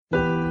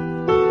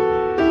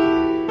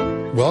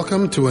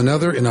Welcome to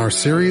another in our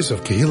series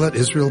of Kehillat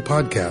Israel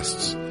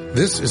podcasts.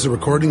 This is a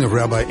recording of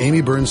Rabbi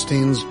Amy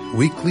Bernstein's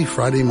weekly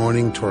Friday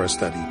morning Torah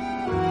study.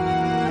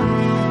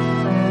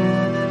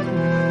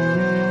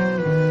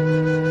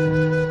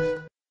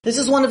 This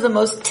is one of the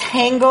most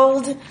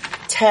tangled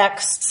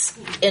texts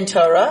in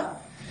Torah.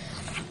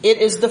 It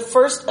is the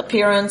first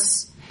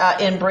appearance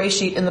in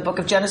Breshit, in the book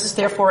of Genesis,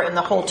 therefore in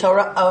the whole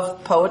Torah,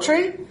 of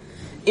poetry.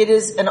 It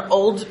is an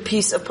old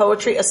piece of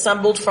poetry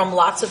assembled from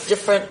lots of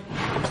different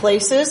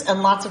places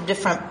and lots of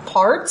different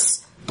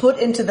parts, put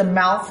into the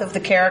mouth of the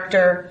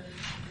character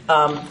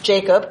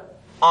Jacob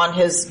on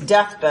his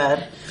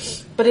deathbed.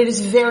 But it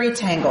is very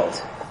tangled.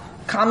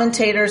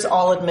 Commentators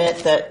all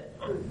admit that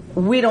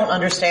we don't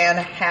understand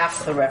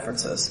half the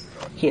references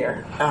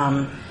here.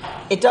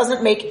 It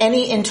doesn't make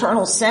any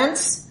internal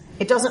sense.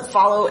 It doesn't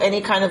follow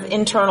any kind of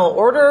internal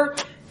order.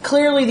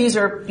 Clearly these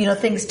are,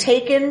 things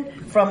taken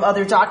from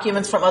other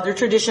documents, from other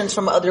traditions,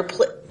 from other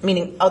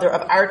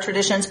of our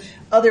traditions,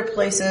 other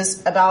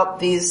places about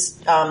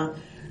these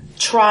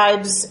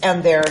tribes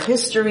and their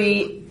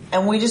history,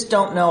 and we just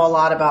don't know a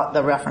lot about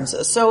the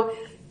references. So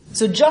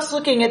just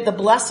looking at the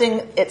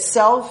blessing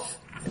itself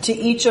to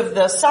each of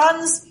the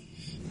sons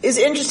is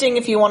interesting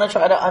if you want to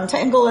try to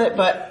untangle it,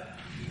 but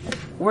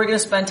we're going to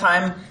spend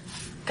time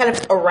kind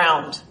of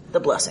around the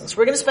blessings.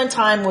 We're going to spend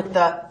time with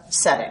the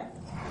setting.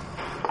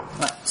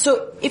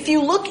 So if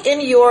you look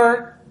in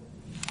your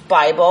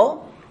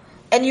Bible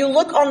and you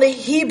look on the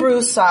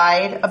Hebrew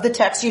side of the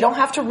text, you don't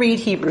have to read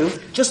Hebrew,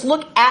 just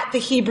look at the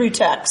Hebrew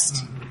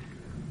text.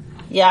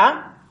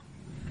 Yeah?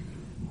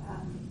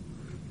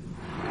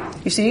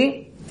 You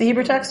see the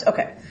Hebrew text?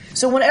 Okay.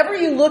 So whenever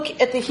you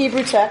look at the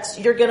Hebrew text,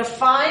 you're going to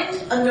find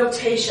a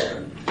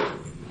notation.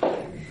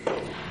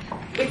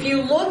 If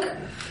you look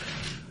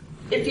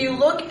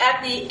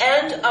at the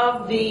end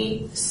of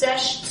the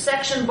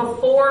section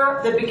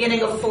before the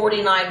beginning of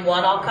 49.1,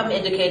 I'll come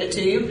indicate it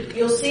to you.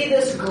 You'll see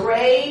this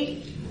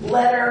gray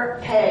letter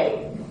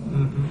Pei.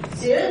 Mm-hmm.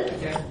 See it?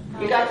 Yeah.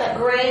 You got that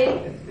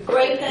gray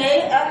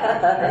Pei?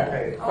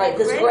 Right,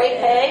 this gray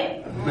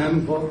Pei.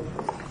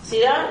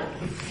 See that?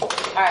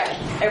 Alright,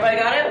 everybody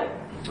got it?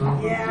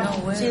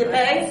 Yeah. No, see the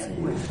Pei?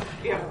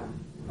 Yeah.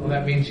 Well,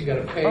 that means you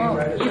gotta pay,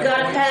 right? You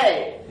gotta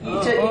pay. You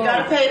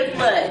gotta pay to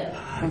play.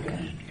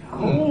 Okay.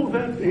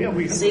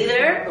 We see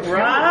there?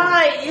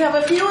 Right. You have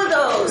a few of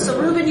those. So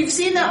Reuben, you've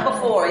seen that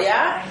before,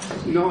 yeah?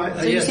 No,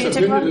 so you see it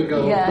a minute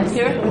ago. Yeah.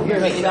 Here,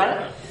 wait, you got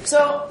it?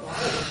 So,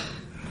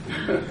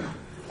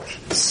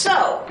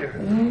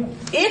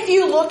 if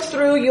you look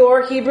through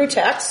your Hebrew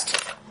text,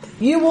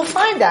 you will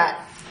find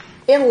that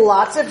in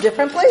lots of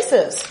different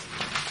places.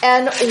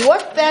 And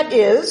what that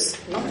is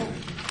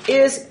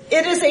it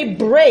is a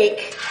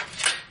break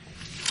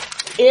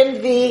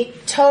in the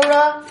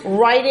Torah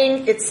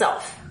writing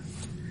itself.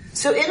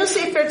 So in the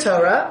Sefer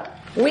Torah,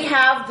 we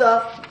have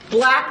the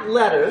black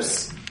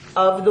letters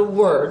of the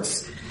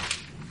words.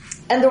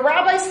 And the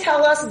rabbis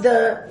tell us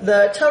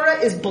the Torah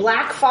is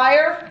black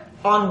fire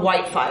on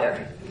white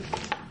fire.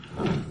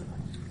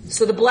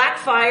 So the black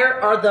fire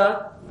are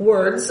the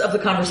words of the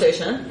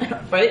conversation,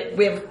 right?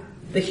 We have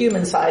the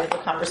human side of the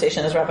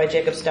conversation, as Rabbi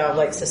Jacob Stout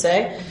likes to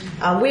say.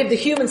 We have the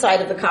human side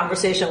of the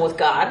conversation with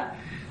God,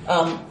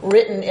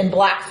 written in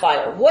black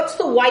fire. What's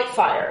the white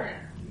fire?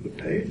 The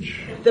page.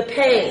 The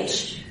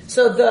page.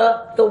 So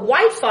the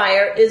white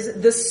fire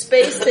is the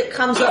space that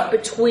comes up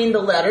between the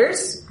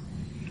letters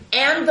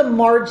and the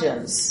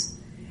margins.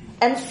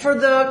 And for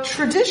the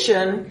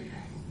tradition,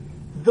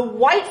 the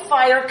white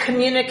fire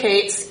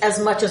communicates as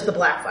much as the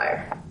black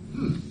fire.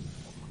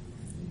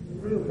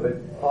 But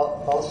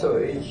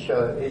also each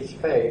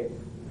pay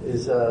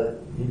is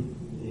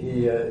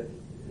he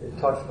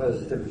talks about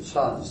his different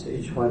sons,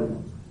 each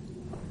one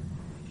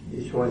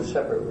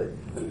separately.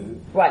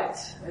 Right.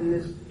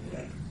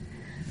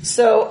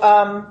 So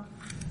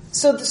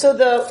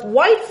the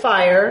white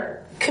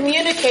fire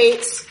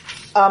communicates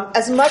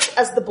as much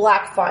as the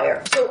black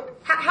fire. So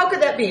how could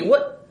that be?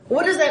 What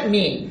does that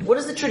mean? What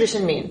does the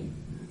tradition mean?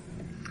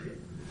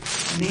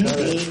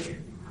 Maybe.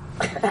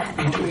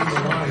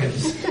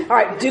 All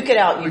right, duke it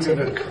out, you two.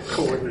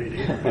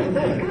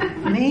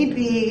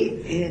 Maybe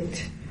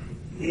it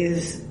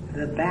is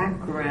the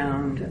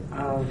background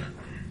of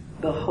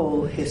the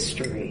whole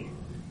history,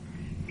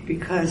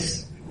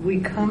 because we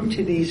come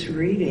to these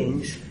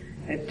readings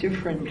at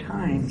different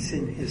times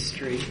in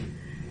history,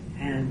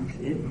 and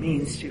it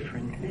means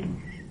different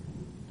things.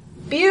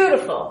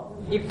 Beautiful.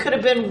 You could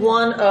have been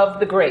one of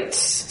the greats,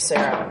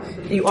 Sarah.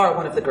 You are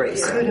one of the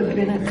greats. Could have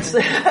been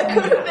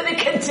a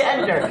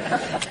contender.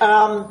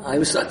 I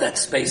was at that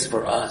space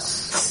for us.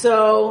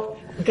 So,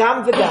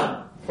 gam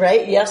v'gam,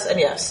 right? Yes and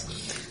yes.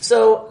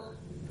 So,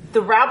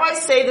 the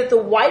rabbis say that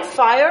the white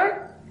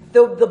fire,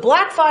 the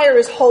black fire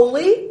is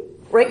holy,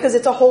 right? Because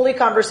it's a holy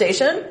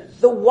conversation.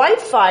 The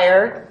white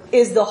fire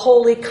is the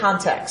holy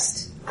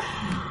context.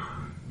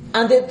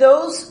 And that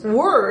those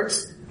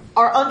words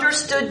are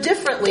understood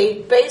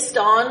differently based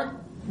on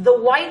the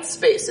white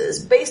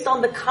spaces, based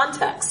on the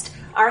context.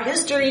 Our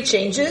history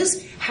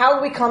changes.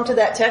 How we come to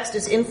that text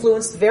is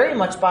influenced very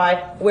much by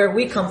where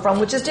we come from,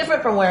 which is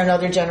different from where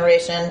another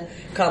generation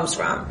comes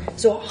from.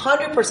 So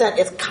 100%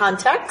 is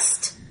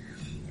context.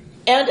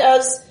 And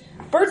as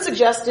Bert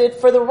suggested,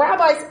 for the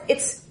rabbis,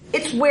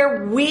 it's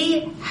where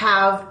we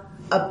have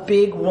a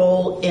big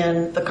role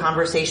in the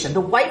conversation.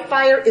 The white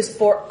fire is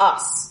for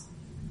us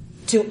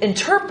to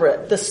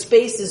interpret the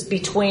spaces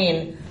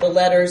between the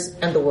letters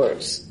and the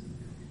words.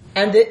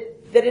 And that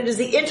it is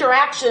the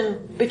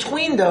interaction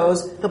between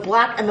those, the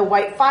black and the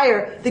white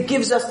fire, that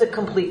gives us the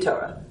complete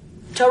Torah.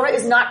 Torah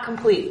is not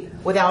complete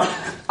without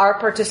our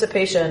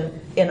participation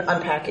in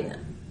unpacking it.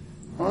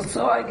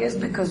 Also, I guess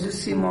because you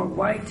see more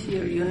white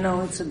here, you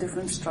know it's a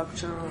different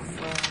structure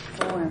of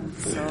poem.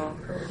 So,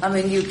 I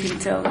mean, you can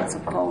tell it's a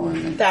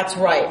poem. That's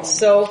right.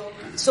 So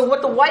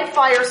what the white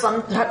fire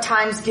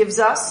sometimes gives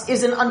us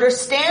is an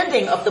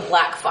understanding of the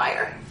black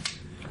fire.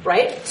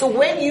 Right? So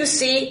when you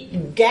see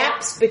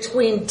gaps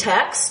between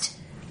text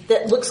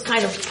that looks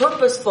kind of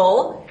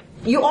purposeful,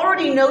 you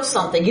already know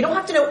something. You don't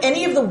have to know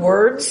any of the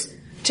words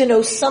to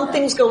know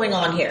something's going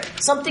on here.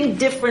 Something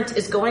different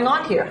is going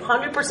on here,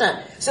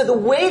 100%. So the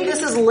way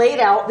this is laid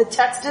out, the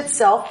text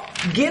itself,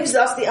 gives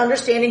us the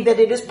understanding that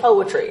it is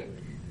poetry.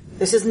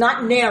 This is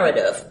not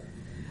narrative,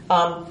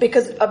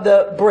 because of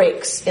the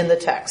breaks in the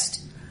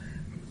text.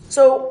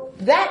 So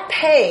that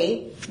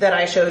pay that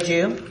I showed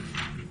you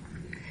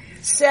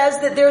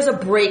says that there's a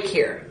break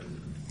here.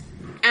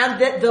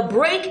 And that the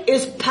break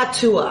is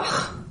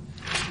patuach.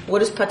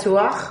 What is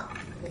patuach?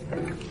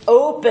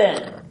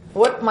 Open.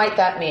 What might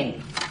that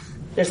mean?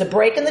 There's a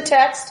break in the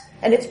text,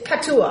 and it's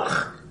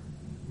patuach.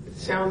 It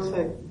sounds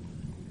like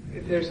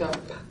there's a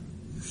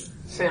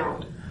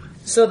sound.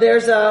 So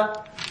there's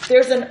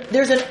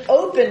an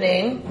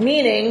opening,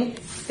 meaning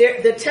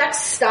the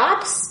text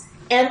stops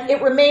and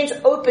it remains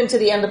open to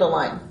the end of the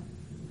line.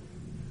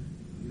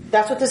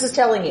 That's what this is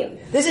telling you.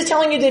 This is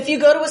telling you that if you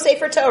go to a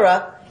Sefer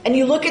Torah and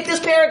you look at this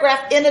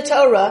paragraph in the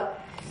Torah,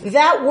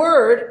 that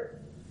word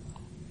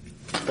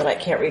that I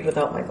can't read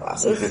without my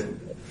glasses,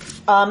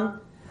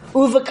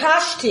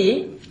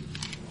 uvakashti,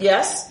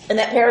 yes, in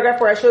that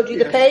paragraph where I showed you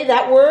the pay,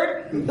 that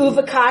word,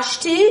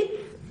 uvakashti,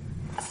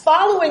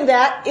 following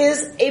that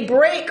is a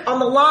break on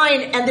the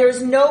line, and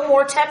there's no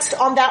more text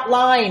on that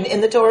line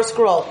in the Torah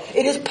scroll.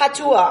 It is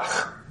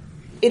patuach.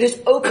 It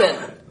is open.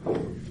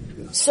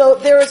 So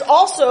there is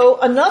also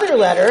another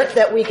letter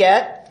that we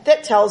get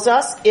that tells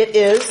us it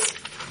is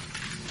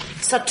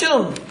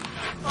satum.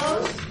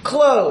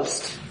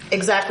 Closed.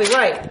 Exactly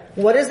right.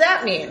 What does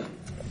that mean?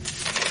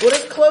 What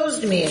does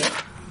closed mean?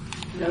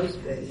 No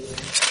space.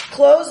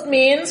 Closed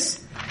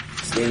means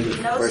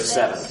verse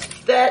 7.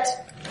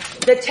 that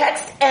the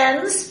text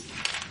ends,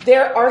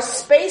 there are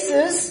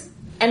spaces,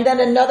 and then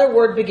another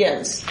word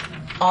begins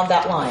on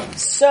that line.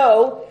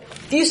 So,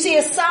 if you see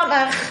a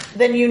samach,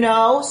 then you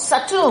know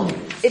satum.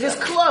 It is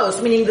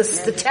closed, meaning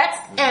the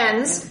text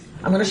ends.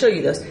 I'm going to show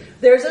you this.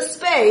 There's a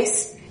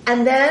space,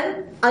 and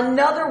then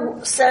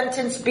another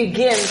sentence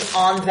begins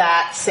on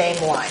that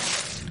same line.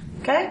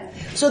 Okay?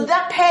 So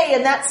that pei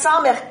and that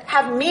samach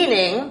have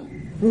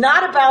meaning,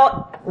 not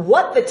about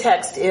what the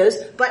text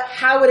is, but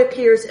how it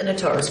appears in a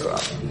Torah scroll.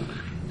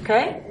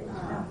 Okay?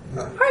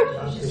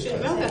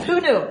 Right.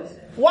 Who knew?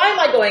 Why am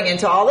I going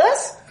into all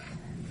this?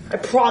 I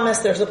promise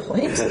there's a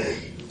point.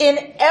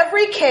 In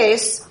every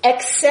case,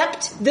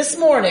 except this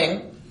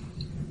morning,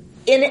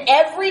 in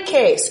every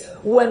case,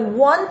 when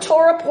one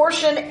Torah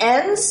portion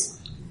ends,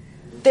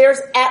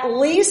 there's at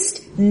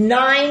least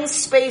 9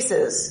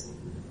 spaces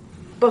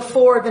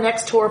before the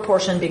next Torah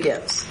portion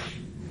begins.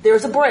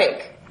 There's a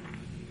break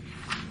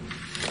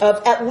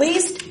of at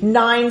least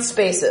 9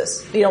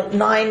 spaces,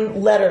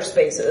 9 letter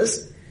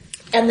spaces,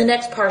 and the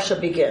next parsha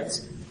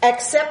begins.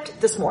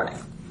 Except this morning.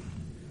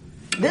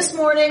 This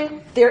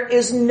morning, there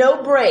is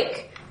no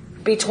break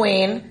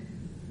between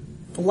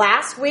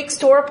last week's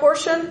Torah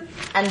portion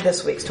and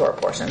this week's Torah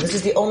portion. This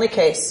is the only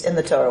case in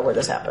the Torah where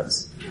this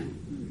happens.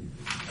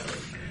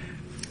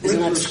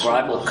 Isn't that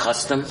scribal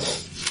custom?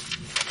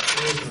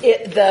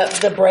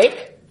 The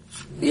break?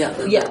 Yeah,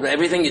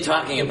 everything you're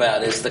talking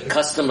about is the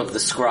custom of the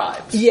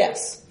scribes.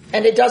 Yes,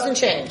 and it doesn't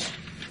change.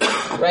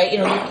 Right?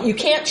 You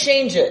can't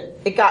change it.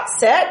 It got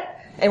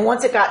set, and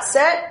once it got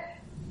set,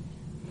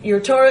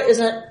 your Torah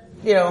isn't,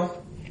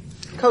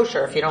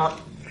 kosher if you don't.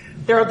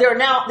 There's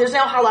now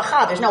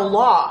halacha, there's now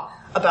law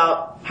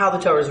about how the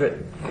Torah is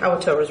written, how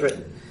a Torah is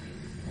written.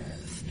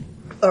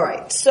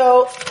 Alright,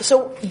 so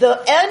the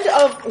end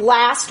of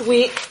last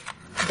week,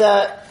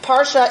 the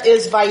parsha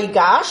is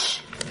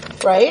Vayigash,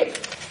 right?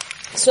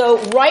 So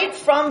right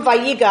from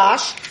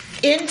Vayigash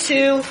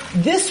into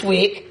this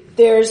week,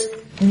 there's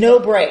no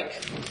break.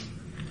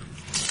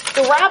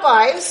 The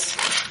rabbis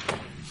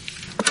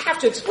have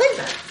to explain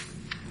that.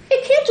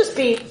 It can't just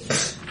be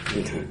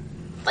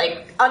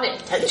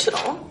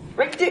unintentional.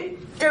 Right?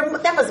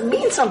 That must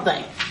mean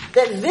something.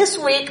 That this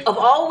week of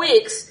all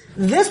weeks,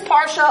 this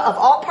parsha of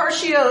all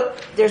parshiot,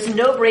 there's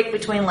no break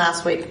between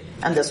last week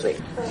and this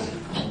week.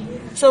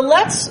 So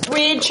let's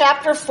read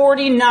chapter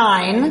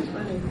 49.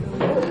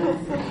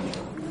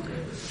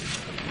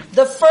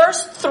 the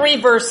first 3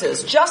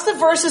 verses, just the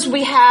verses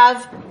we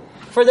have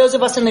for those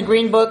of us in the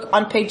Green Book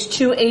on page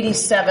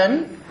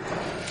 287.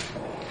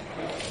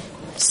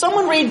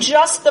 Someone read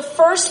just the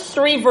first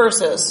 3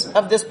 verses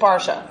of this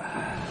parsha.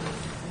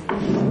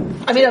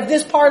 I mean, of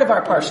this part of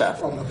our parsha.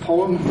 From the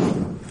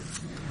poem?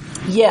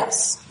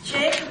 Yes.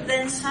 Jacob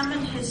then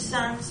summoned his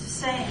sons,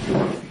 saying,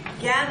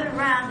 Gather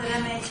round that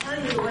I may tell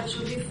you what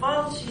shall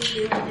befall to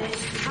you in the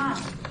days to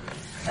come.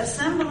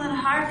 Assemble and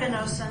hearken,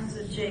 O sons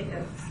of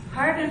Jacob.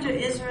 Hearken to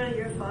Israel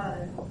your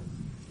father.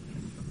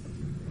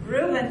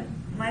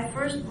 Reuben, my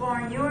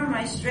firstborn, you are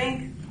my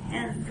strength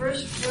and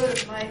first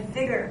fruit of my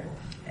vigor.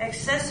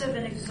 Excessive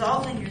in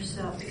exalting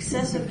yourself,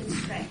 excessive in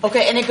strength.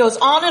 Okay, and it goes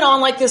on and on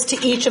like this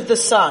to each of the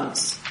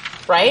sons,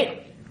 right?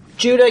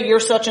 Judah, you're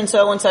such and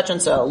so and such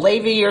and so.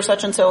 Levi, you're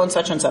such and so and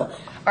such and so.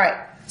 Alright,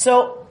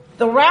 so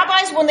the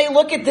rabbis, when they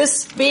look at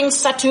this being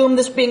satum,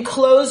 this being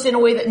closed in a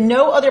way that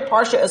no other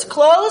parsha is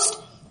closed,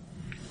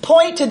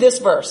 point to this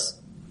verse.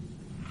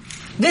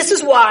 This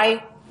is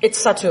why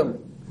it's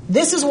satum.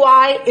 This is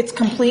why it's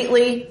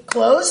completely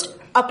closed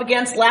up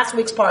against last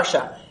week's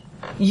parsha.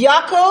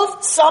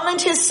 Yaakov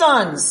summoned his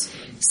sons,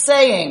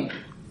 saying,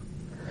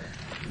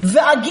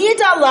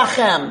 V'agida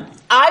lachem,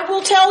 I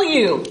will tell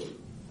you,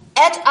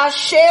 et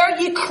asher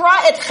yikra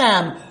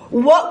etchem,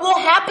 what will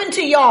happen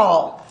to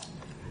y'all.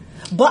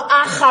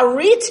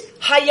 Ba'acharit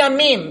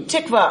hayamim.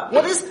 Tikva,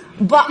 what is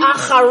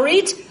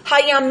ba'acharit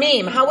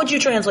hayamim? How would you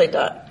translate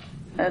that?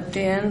 At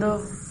the end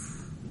of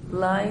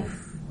life,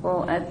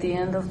 or at the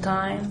end of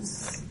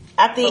times?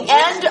 At the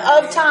end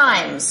of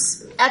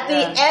times. At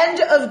the end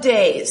of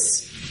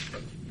days.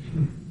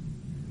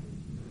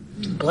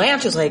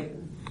 Blanche is like,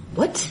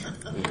 what?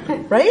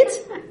 Right?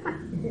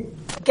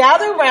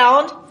 Gather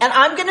round, and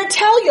I'm going to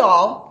tell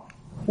y'all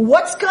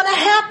what's going to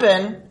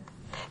happen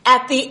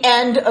at the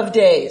end of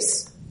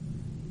days.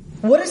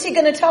 What is he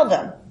going to tell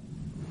them?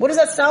 What does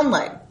that sound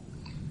like?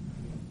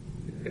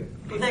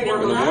 They're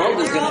going to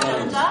die. They're all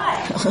going to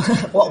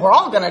die. Well, we're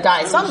all going to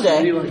die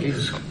someday. It like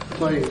he's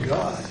playing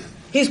God.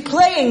 He's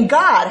playing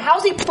God.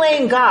 How's he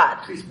playing God?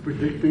 He's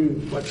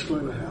predicting what's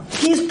going to happen.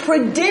 He's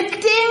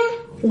predicting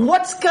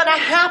what's going to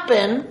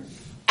happen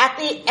at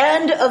the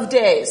end of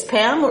days.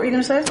 Pam, what were you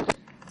going to say?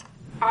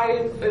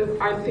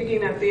 I'm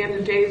thinking at the end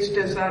of days,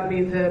 does that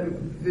mean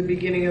the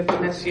beginning of the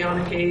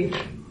Messianic age?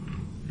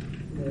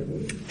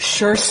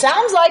 Sure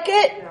sounds like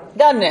it,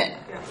 doesn't it?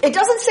 It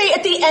doesn't say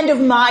at the end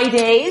of my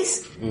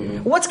days.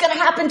 What's going to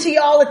happen to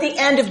y'all at the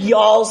end of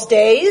y'all's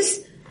days?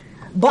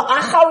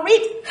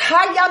 Ba'acharit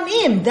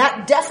hayamim,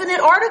 that definite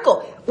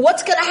article.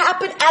 What's going to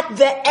happen at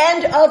the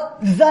end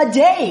of the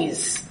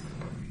days?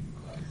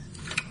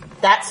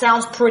 That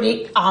sounds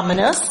pretty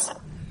ominous.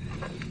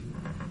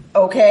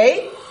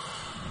 Okay.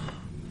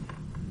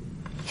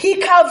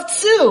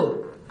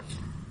 Hikavtsu.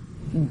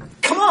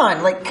 Come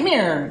on, come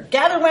here.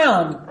 Gather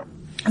round.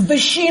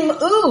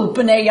 V'shim'u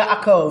b'nei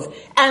Yaakov.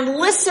 And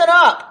listen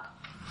up,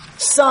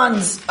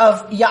 sons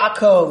of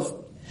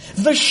Yaakov.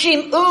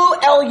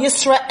 V'shim'u el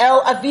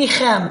Yisrael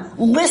avichem.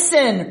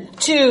 Listen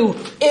to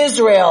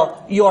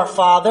Israel, your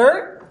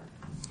father.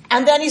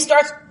 And then he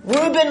starts,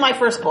 Reuben, my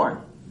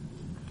firstborn.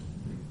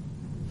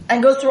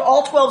 And goes through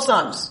all 12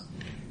 sons.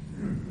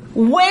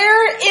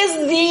 Where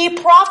is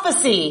the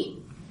prophecy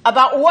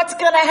about what's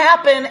going to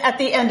happen at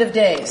the end of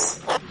days?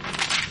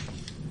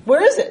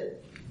 Where is it?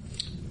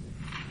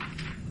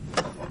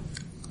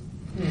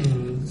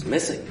 It's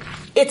missing.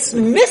 It's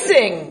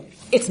missing.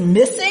 It's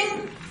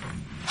missing?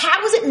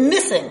 How is it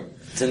missing?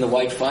 It's in the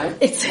white fire?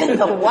 It's in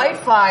the white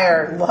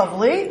fire.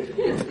 Lovely.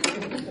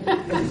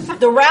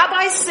 The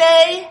rabbis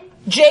say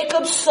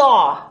Jacob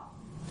saw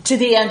to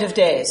the end of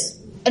days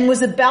and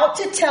was about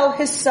to tell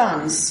his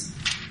sons,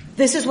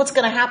 this is what's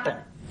going to happen.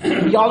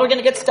 Y'all are going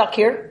to get stuck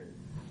here.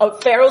 A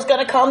Pharaoh's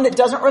going to come that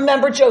doesn't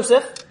remember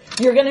Joseph.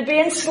 You're going to be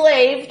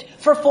enslaved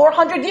for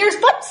 400 years,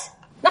 but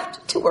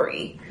not to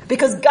worry.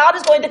 Because God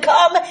is going to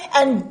come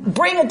and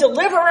bring a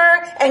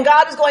deliverer, and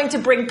God is going to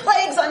bring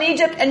plagues on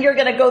Egypt, and you're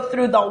going to go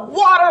through the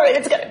water, and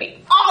it's going to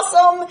be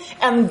awesome,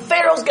 and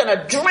Pharaoh's going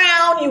to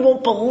drown. You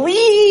won't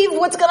believe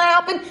what's going to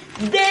happen.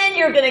 Then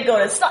you're going to go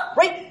to stop,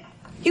 right?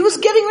 He was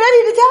getting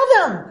ready to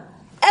tell them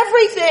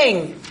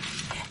everything.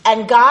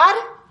 And God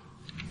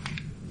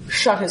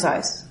shut his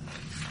eyes.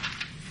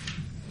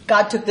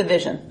 God took the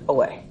vision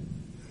away.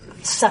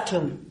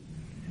 Satum.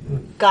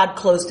 God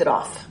closed it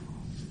off.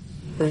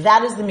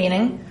 That is the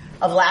meaning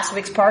of last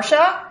week's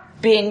parsha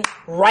being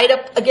right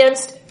up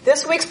against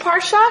this week's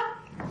parsha.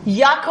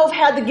 Yaakov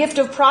had the gift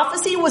of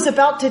prophecy, was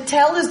about to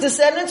tell his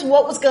descendants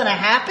what was going to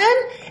happen,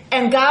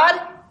 and God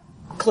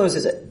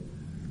closes it.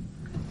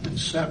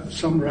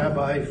 Some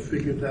rabbi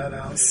figured that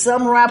out.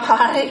 Some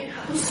rabbi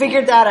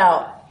figured that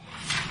out.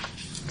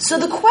 So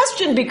the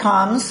question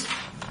becomes,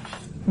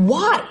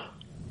 why?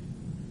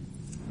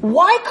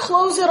 Why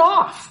close it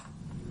off?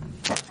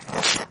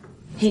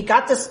 He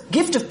got this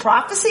gift of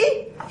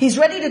prophecy. He's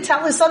ready to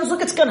tell his sons,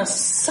 look, it's going to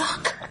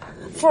suck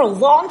for a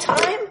long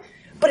time,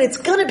 but it's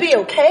going to be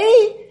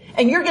okay.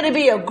 And you're going to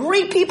be a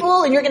great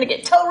people, and you're going to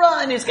get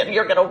Torah, and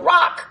you're going to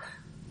rock.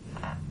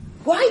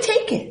 Why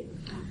take it?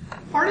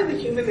 Part of the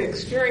human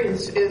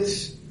experience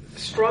is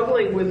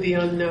struggling with the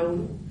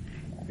unknown.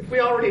 If we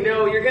already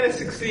know you're going to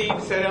succeed,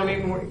 so don't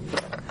even worry.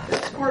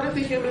 It's part of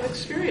the human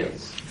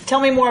experience.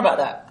 Tell me more about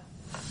that.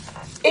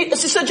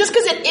 So just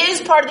because it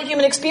is part of the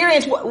human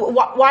experience,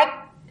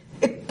 why?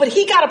 But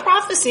he got a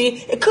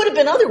prophecy. It could have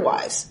been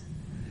otherwise.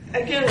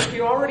 Again, if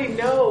you already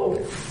know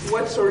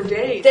what's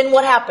ordained, then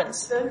what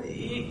happens? Then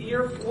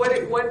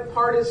what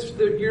part is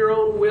your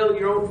own will,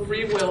 your own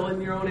free will,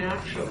 and your own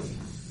action?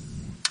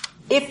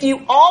 If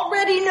you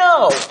already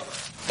know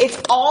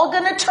it's all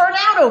going to turn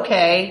out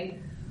okay,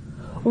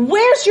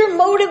 where's your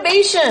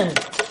motivation?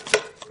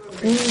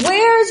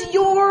 Where's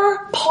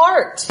your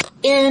part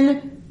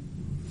in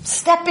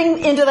stepping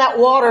into that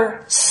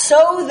water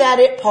so that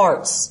it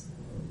parts?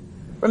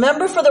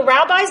 Remember, for the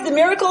rabbis, the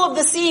miracle of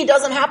the sea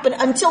doesn't happen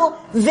until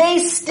they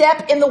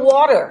step in the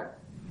water.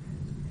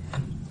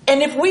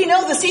 And if we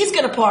know the sea's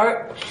going to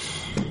part,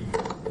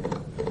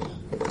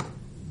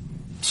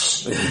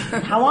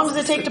 how long does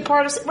it take to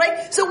part?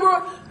 Right?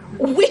 So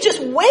we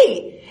just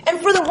wait. And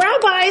for the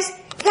rabbis,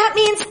 that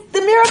means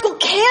the miracle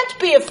can't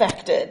be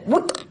affected.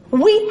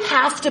 We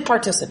have to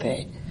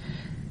participate.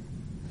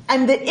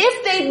 And that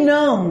if they'd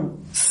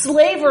known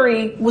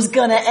slavery was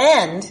going to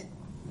end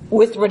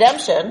with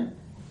redemption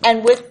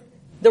and with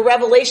the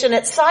revelation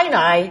at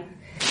Sinai,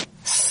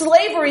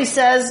 slavery,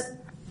 says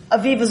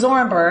Aviva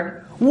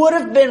Zorenberg, would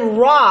have been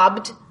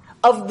robbed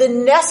of the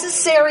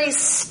necessary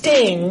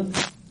sting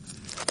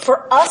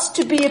for us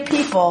to be a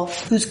people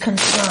who's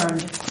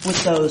concerned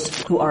with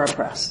those who are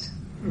oppressed.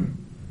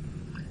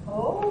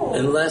 Oh.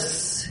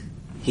 Unless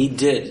he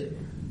did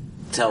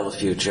tell the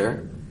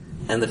future,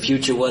 and the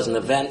future wasn't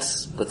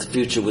events, but the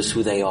future was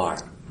who they are.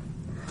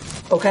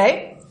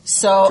 Okay,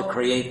 so to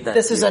create that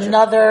this future. Is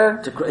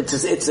another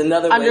it's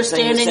another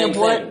understanding way of, of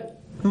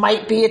what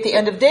might be at the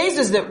end of days.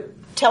 Is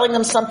that telling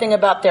them something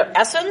about their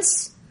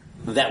essence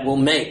that will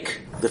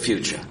make the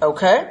future?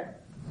 Okay,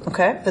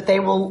 that they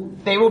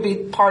will be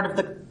part of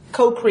the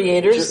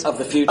co-creators of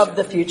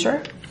the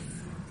future.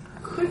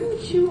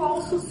 Couldn't you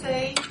also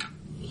say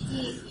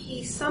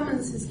he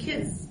summons his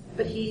kids,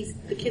 but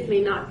the kids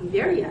may not be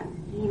there yet?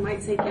 He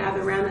might say,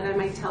 gather around that I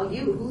might tell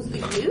you, who's the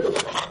you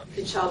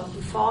that shall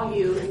befall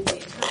you,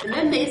 and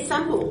then they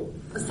assemble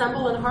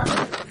and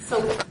hearken. So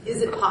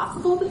is it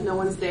possible that no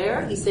one's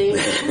there? He's saying,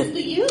 who's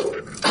the you?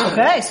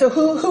 Okay, so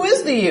who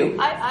is the you?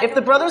 If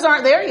the brothers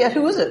aren't there yet,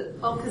 who is it?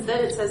 Well, because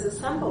then it says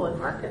assemble and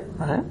hearken.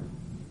 Okay.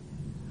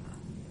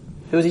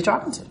 Who is he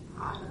talking to?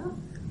 I don't know.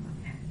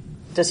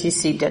 Does he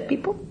see dead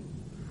people?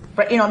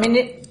 Right,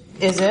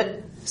 is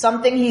it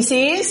something he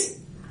sees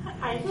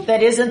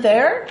that isn't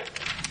there?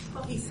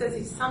 Well, he says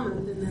he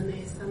summoned and then they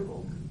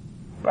assembled.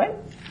 Right?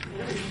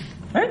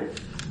 Right?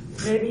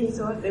 Maybe he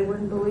thought they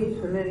wouldn't believe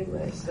him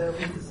anyway, so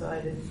he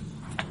decided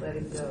to let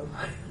it go.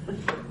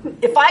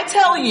 If I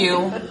tell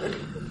you,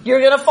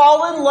 you're gonna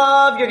fall in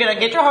love, you're gonna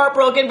get your heart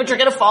broken, but you're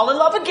gonna fall in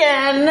love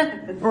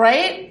again,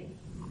 right?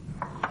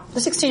 The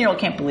 16-year-old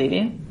can't believe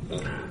you.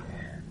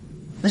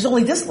 There's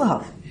only this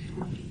love.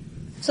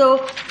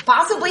 So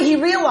possibly he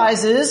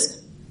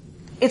realizes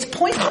it's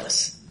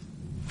pointless,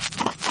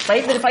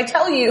 right? That if I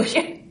tell you,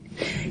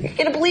 you're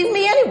going to believe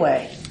me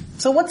anyway.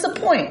 So what's the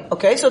point?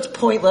 Okay, so it's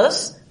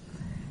pointless.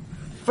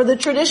 For the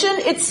tradition,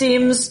 it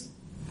seems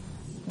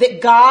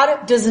that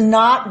God does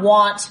not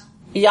want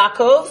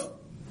Yaakov,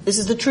 this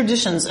is the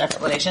tradition's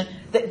explanation,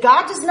 that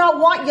God does not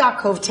want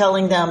Yaakov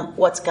telling them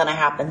what's going to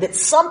happen. That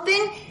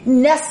something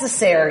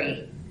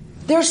necessary,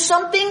 there's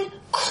something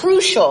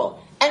crucial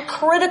and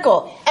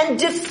critical and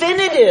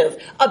definitive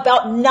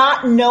about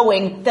not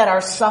knowing that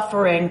our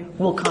suffering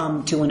will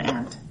come to an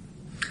end.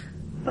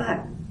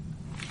 But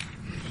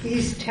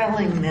he's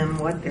telling them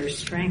what their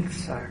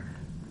strengths are,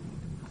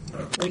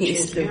 which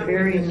is a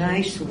very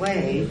nice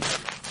way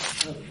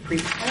of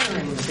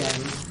preparing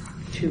them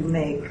to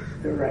make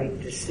the right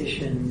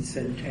decisions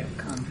and to have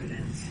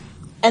confidence.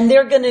 And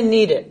they're going to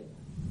need it.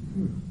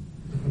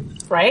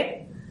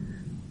 Right?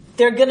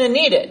 They're going to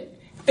need it.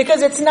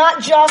 Because it's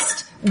not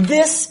just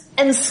this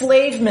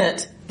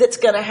enslavement that's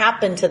going to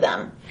happen to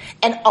them.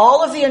 And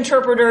all of the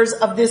interpreters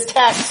of this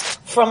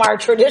text from our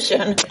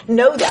tradition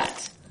know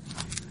that,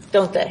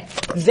 don't they?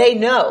 They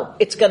know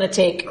it's going to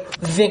take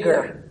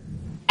vigor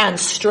and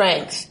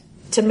strength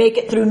to make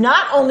it through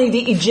not only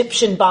the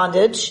Egyptian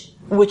bondage,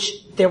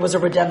 which there was a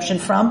redemption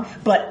from,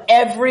 but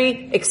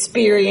every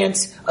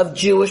experience of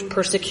Jewish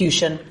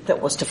persecution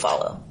that was to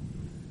follow.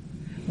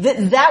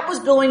 That was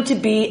going to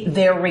be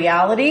their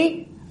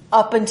reality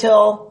up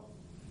until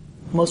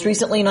most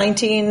recently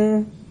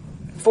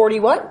 1940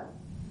 what?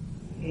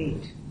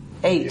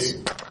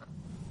 8.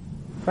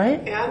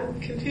 Right?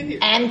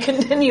 And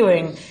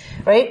continuing.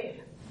 Right?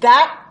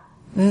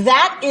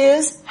 That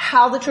is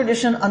how the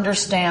tradition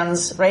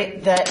understands,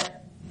 right? That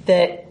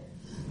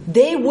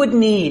they would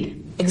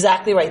need,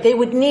 exactly right, they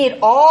would need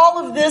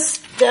all of this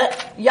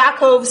that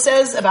Yaakov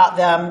says about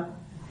them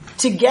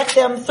to get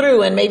them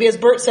through, and maybe as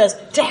Bert says,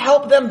 to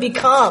help them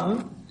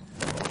become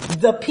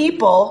the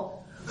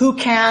people who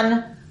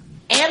can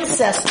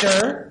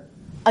ancestor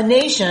a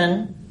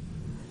nation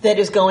that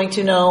is going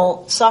to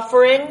know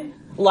suffering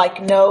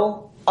like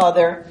no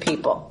other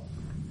people.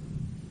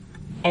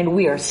 And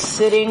we are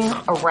sitting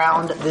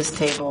around this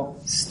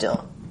table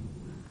still.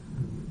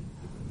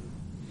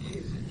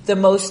 The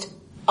most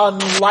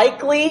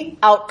unlikely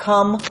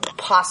outcome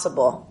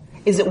possible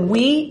is that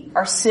we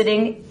are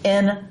sitting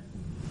in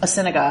a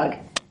synagogue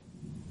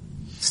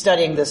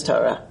studying this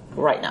Torah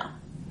right now.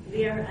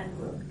 We are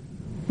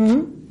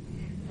unbroken.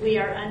 We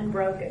are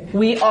unbroken.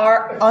 We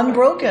are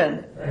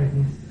unbroken.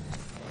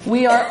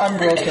 We are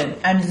unbroken.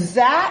 And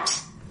that,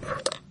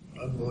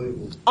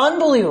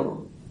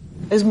 unbelievable,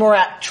 is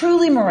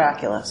truly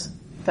miraculous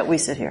that we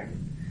sit here.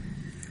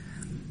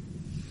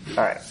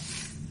 All right.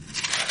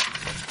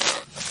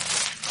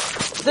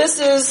 This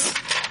is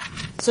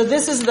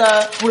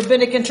the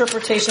rabbinic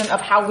interpretation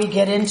of how we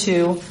get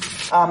into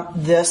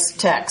this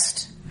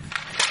text.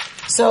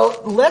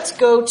 So let's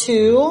go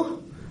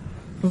to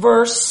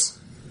verse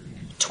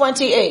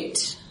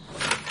 28.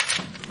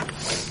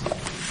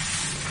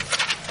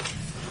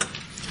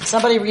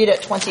 Somebody read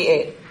it,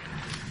 28.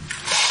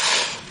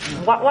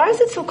 Why is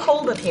it so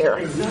cold in here?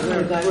 We're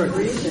at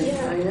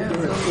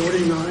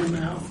 49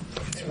 now.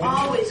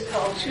 Always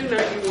cold.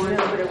 291,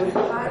 but it was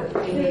hot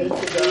a few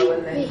minutes ago,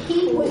 and The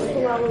heat was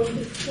blowing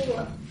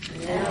before.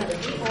 now the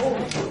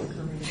cold is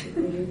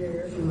coming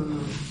there.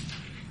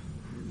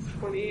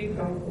 28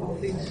 all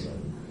these.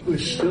 We're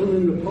still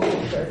in the poll.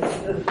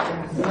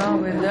 No,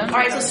 we're done. All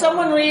right, so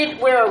someone read,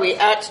 where are we?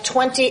 At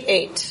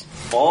 28.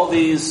 All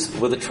these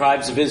were the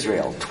tribes of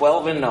Israel,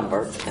 12 in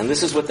number, and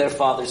this is what their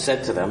father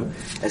said to them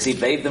as he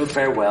bade them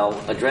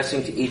farewell,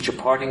 addressing to each a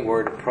parting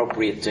word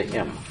appropriate to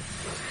him.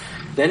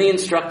 Then he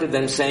instructed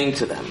them, saying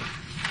to them,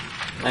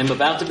 I am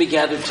about to be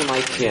gathered to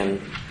my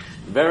kin.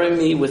 Bury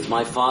me with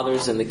my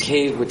fathers in the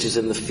cave which is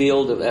in the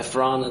field of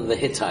Ephron and the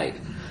Hittite,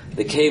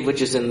 the cave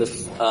which is in the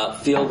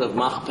field of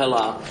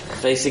Machpelah,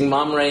 facing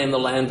Mamre in the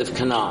land of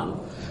Canaan,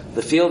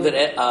 the field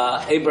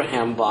that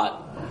Abraham bought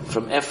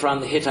from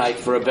Ephron the Hittite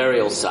for a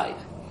burial site.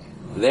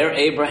 There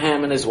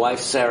Abraham and his wife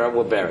Sarah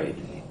were buried.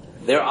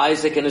 There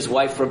Isaac and his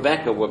wife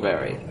Rebekah were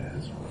buried.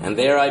 And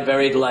there I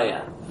buried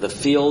Leah, the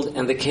field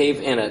and the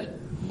cave in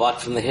it,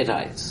 bought from the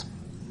Hittites.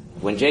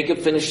 When Jacob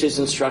finished his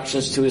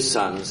instructions to his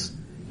sons,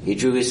 he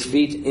drew his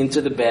feet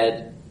into the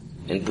bed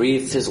and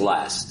breathed his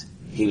last.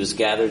 He was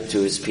gathered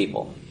to his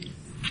people.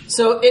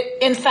 So,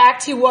 in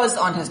fact, he was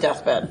on his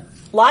deathbed.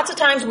 Lots of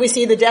times we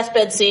see the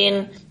deathbed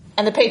scene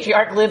and the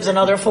patriarch lives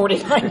another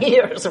 49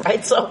 years,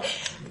 right? So,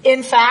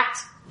 in fact,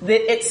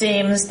 it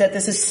seems that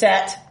this is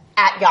set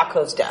at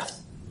Yaakov's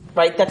death,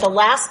 right? That the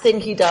last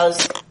thing he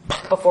does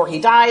before he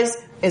dies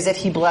is that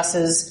he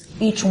blesses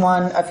each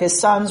one of his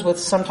sons with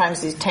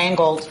sometimes these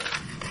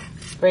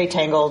very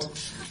tangled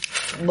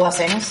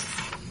blessings,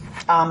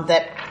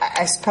 that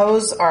I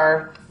suppose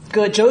are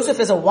good. Joseph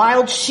is a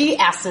wild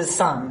she-ass's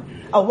son.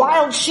 A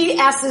wild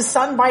she-ass's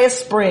son by a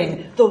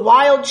spring. The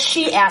wild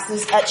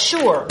she-asses at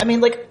Shur. I mean,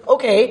 like,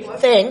 okay,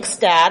 thanks,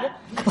 Dad.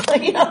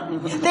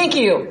 Thank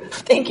you.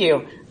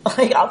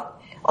 Like,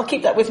 I'll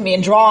keep that with me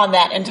and draw on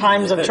that in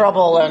times of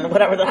trouble and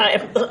whatever.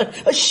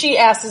 A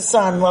she-ass's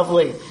son,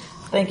 lovely.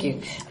 Thank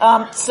you.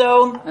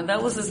 And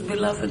that was his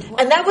beloved one.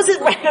 And that was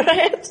it,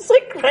 right? It's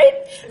like, right?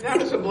 And that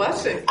was a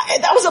blessing.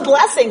 That was a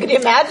blessing. Could you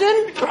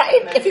imagine,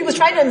 right? If he was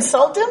trying to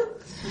insult him?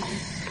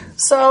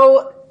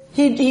 So,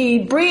 he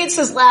breathes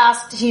his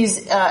last.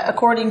 He's,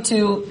 according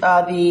to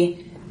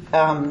the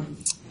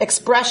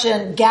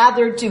expression,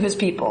 gathered to his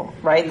people,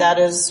 right? That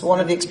is one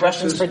of the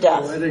expressions for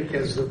death. As poetic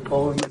as the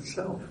poem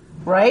itself.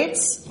 Right?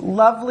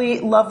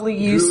 Lovely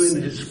use. Drew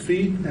in his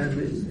feet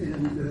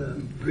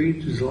and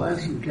breathed his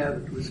last and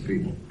gathered to his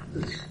people.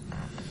 It's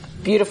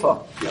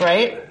beautiful,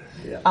 right?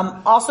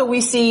 Yeah. Also, we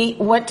see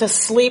went to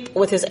sleep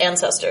with his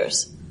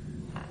ancestors.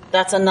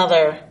 That's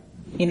another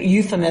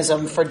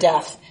euphemism for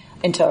death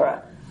in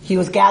Torah. He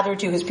was gathered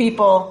to his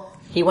people.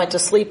 He went to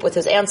sleep with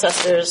his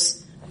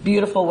ancestors.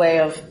 Beautiful way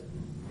of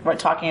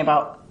talking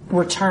about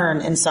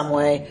return in some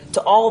way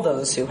to all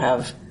those who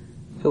have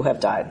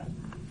died.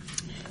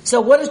 So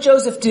what does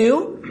Joseph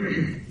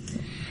do?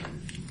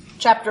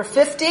 Chapter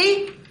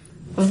 50.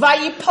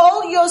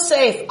 Vayipol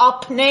Yosef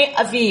al pnei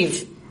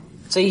aviv.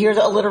 So you hear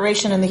the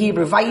alliteration in the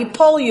Hebrew.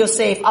 Vayipol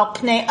Yosef al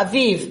pnei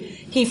aviv.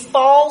 He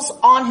falls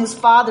on his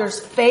father's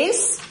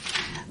face.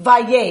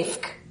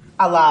 Vayefk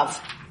alav.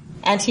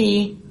 And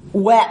he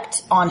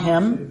wept on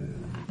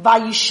him.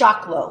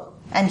 Vayishaklo.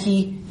 And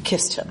he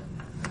kissed him.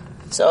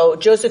 So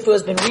Joseph, who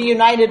has been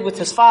reunited with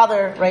his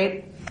father,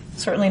 right?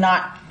 Certainly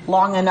not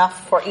long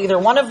enough for either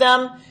one of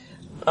them,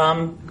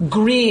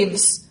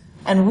 grieves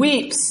and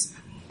weeps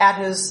at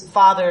his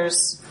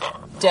father's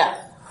death.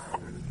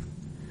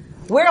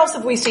 Where else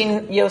have we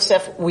seen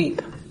Yosef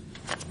weep?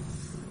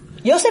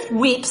 Yosef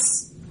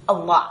weeps a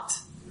lot.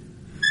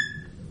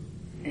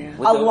 Yeah.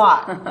 A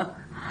lot.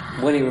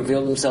 When he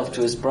revealed himself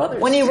to his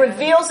brothers. When he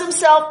reveals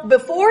himself,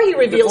 before he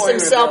reveals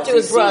himself to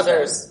his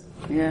brothers.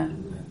 Yeah.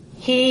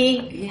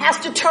 He has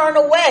to turn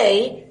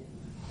away.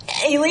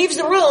 He leaves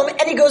the room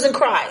and he goes and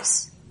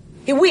cries.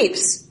 He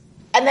weeps.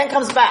 and then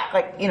comes back,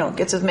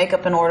 gets his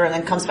makeup in order and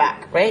then comes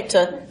back, right?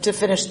 To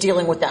finish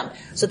dealing with them.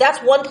 So that's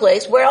one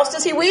place. Where else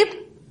does he weep?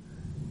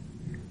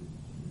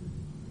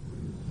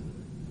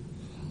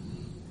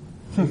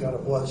 He got a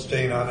blood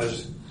stain on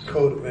his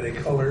coat of many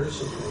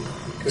colors and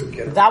he couldn't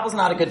get it. That was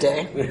not a good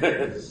day.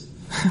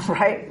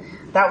 Right?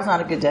 That was not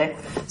a good day.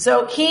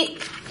 So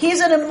he's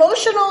an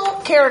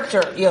emotional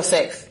character,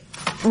 Yosef.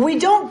 We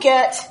don't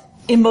get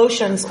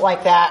emotions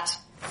like that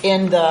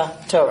in the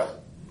Torah.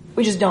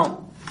 We just don't.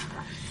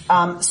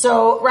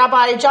 So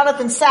Rabbi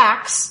Jonathan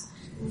Sachs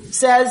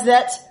says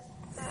that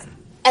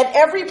at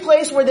every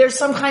place where there's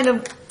some kind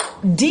of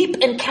deep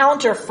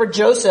encounter for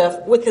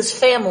Joseph with his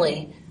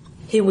family,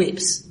 he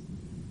weeps.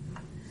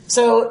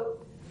 So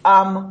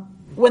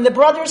when the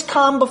brothers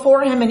come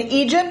before him in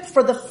Egypt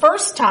for the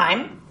first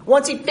time,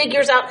 once he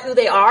figures out who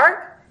they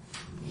are,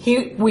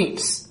 he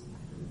weeps.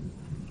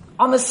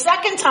 On the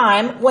second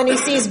time, when he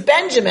sees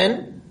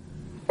Benjamin,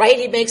 right,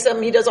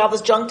 he does all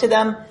this junk to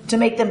them to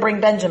make them bring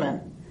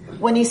Benjamin.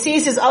 When he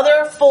sees his only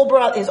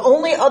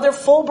other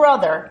full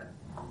brother,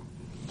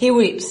 he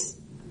weeps.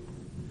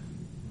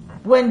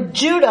 When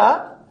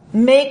Judah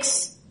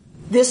makes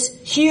this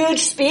huge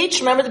speech,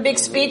 remember the big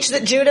speech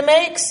that Judah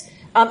makes?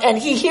 And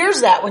he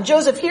hears that. When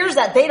Joseph hears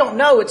that, they don't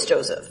know it's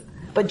Joseph.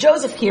 But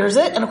Joseph hears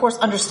it and of course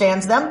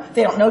understands them.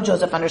 They don't know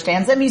Joseph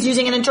understands them. He's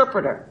using an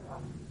interpreter.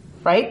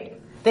 Right?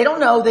 They don't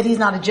know that he's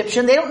not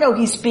Egyptian. They don't know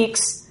he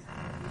speaks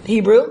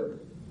Hebrew.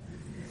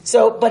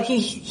 But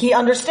he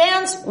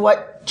understands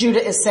what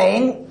Judah is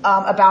saying,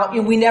 about,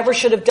 we never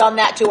should have done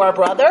that to our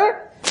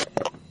brother.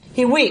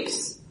 He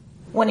weeps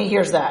when he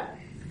hears that.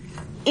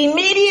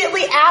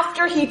 Immediately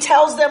after he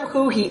tells them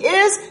who he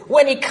is,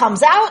 when he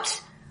comes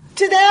out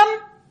to them,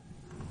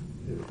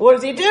 what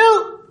does he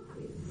do?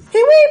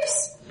 He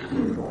weeps.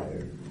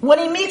 When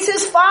he meets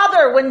his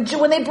father,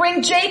 when they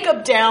bring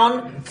Jacob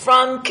down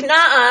from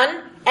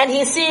Canaan and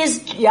he sees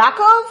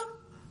Yaakov,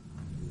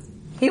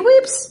 he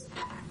weeps.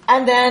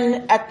 And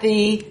then at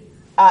the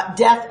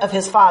death of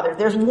his father,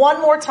 there's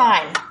one more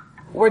time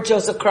where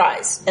Joseph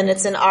cries, and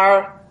it's in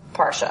our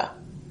Parsha.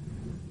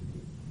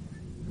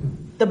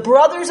 The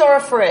brothers are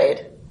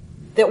afraid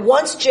that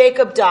once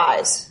Jacob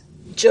dies,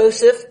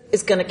 Joseph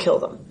is going to kill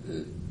them.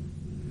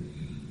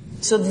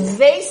 So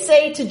they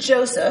say to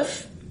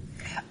Joseph,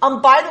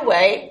 by the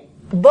way,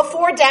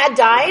 before Dad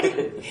died,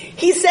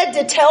 he said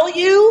to tell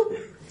you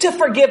to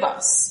forgive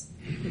us.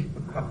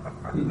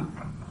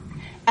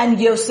 And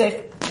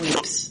Yosef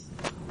weeps.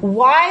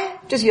 Why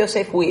does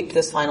Yosef weep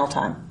this final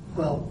time?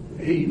 Well,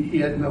 he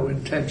had no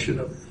intention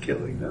of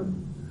killing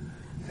them.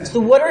 So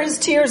what are his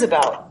tears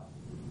about?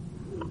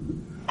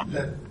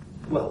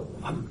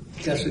 I'm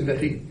guessing that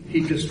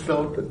he just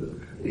felt that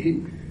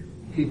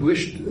he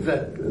wished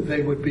that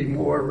they would be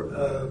more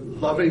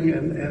loving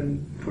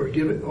and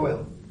forgiving.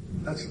 Well,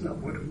 that's not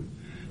what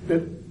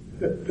that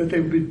they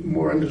would be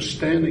more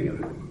understanding of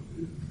it.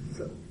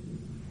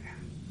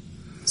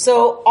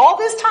 So all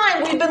this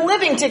time we've been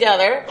living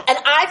together, and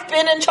I've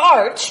been in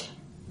charge.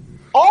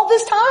 All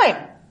this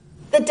time,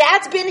 the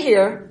dad's been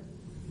here.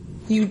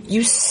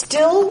 You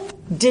still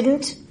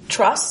didn't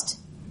trust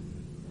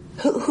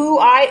who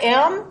I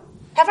am?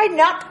 Have I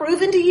not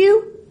proven to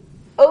you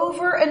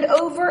over and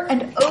over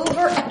and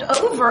over and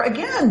over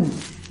again?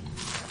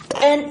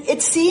 And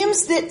it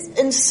seems that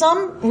in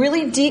some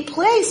really deep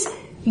place,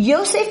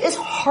 Yosef is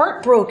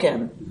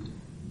heartbroken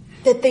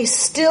that they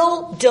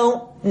still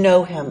don't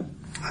know him.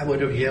 I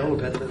would have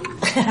yelled at them.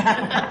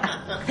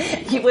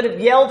 He would have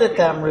yelled at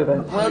them,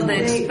 Reuben. Well,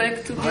 they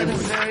expect to get a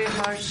very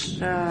harsh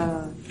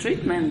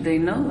treatment.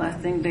 I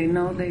think they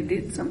know they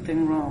did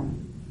something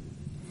wrong.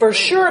 For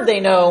sure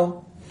they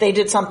know they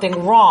did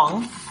something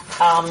wrong.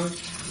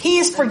 He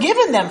has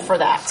forgiven them for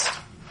that.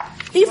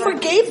 He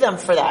forgave them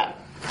for that.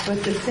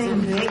 But the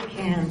thing they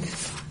can't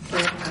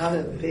get out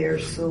of their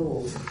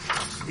souls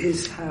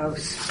is how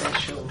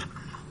special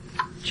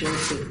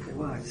Joseph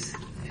was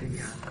to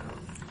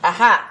Yaakov.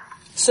 Aha.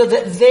 So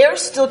that they're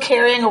still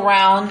carrying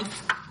around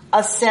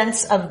a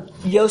sense of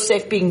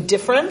Yosef being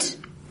different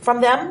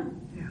from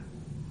them?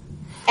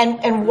 Yeah.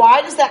 And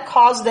why does that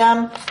cause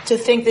them to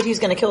think that he's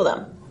going to kill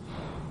them?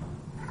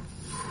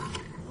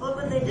 Look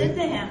what they did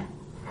to him.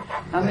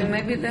 I mean,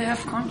 maybe they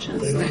have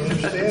conscience.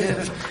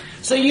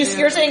 So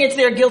you're saying it's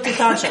their guilty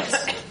conscience?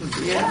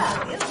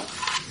 Yeah.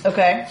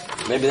 Okay.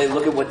 Maybe they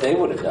look at what they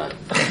would have done.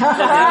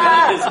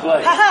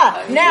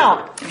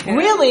 Now,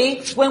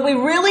 really, when we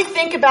really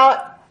think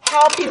about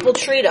how people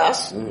treat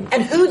us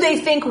and who they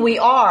think we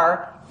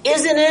are,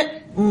 isn't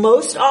it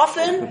most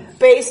often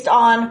based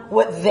on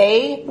what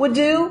they would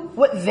do,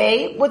 what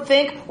they would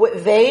think,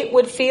 what they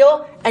would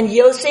feel? And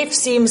Yosef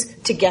seems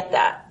to get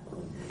that.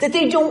 That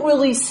they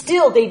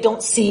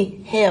don't see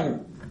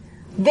him.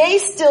 They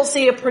still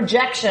see a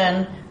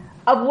projection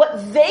of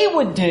what they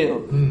would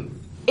do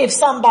if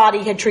somebody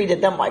had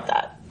treated them like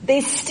that.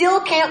 They still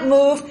can't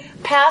move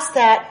past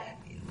that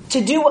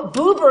to do what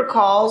Buber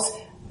calls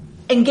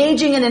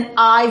engaging in an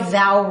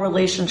I-thou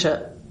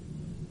relationship.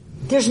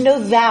 There's no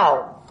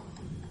thou,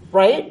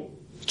 right?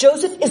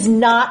 Joseph is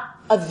not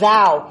a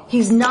thou.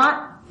 He's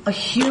not a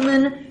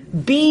human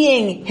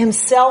being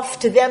himself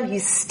to them,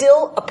 he's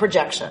still a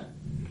projection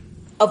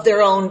of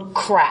their own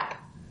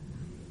crap.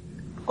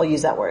 I'll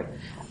use that word.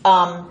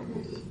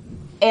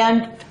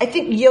 And I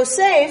think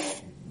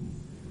Yosef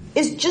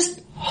is just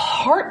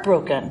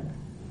heartbroken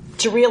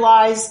to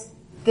realize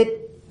that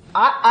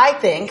I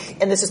think,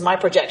 and this is my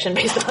projection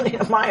based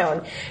on my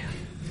own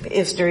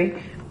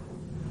history,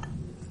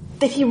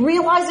 that he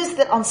realizes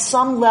that on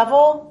some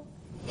level,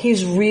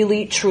 he's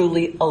really,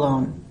 truly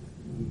alone.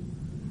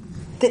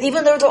 That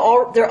even though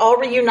they're all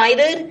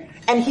reunited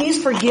and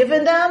he's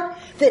forgiven them,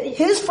 that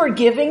his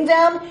forgiving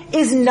them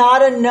is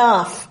not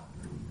enough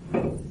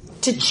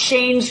to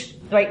change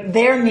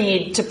their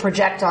need to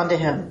project onto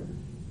him.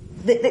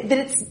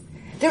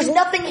 There's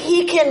nothing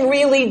he can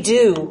really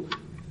do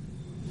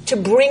to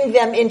bring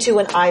them into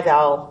an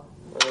I-thou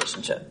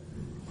relationship.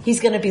 He's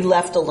going to be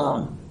left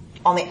alone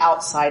on the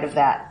outside of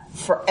that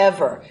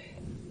forever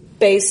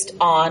based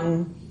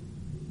on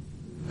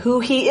who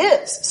he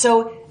is.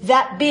 So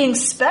that being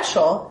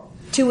special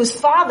to his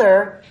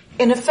father,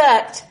 in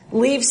effect,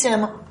 leaves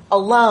him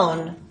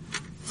alone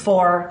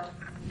for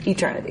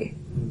eternity.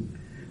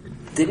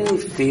 Didn't he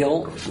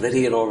feel that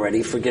he had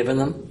already forgiven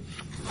them?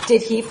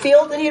 Did he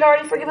feel that he had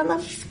already forgiven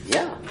them?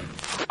 Yeah.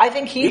 I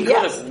think he could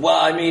have,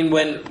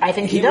 when I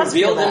think he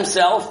revealed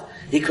himself,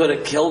 he could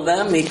have killed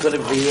them, he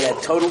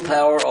had total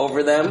power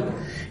over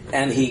them,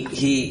 and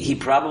he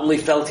probably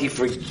felt he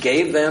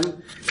forgave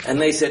them, and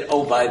they said,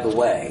 oh, by the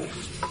way,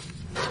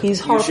 he's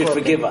heartbroken. You should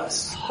forgive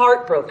us.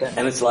 Heartbroken.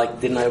 And it's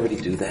like, didn't I already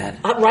do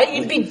that? Right?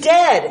 You'd be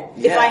dead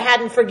if I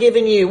hadn't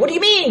forgiven you. What do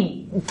you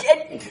mean?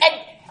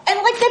 And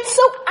that's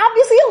so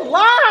obviously a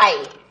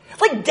lie.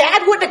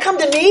 Dad wouldn't have come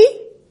to me.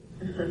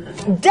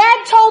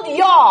 Dad told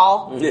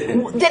y'all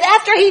that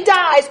after he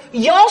dies,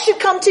 y'all should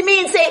come to me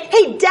and say,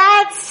 hey,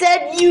 Dad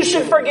said you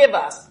should forgive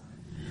us.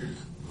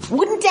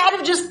 Wouldn't Dad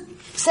have just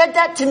said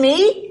that to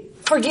me?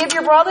 Forgive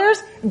your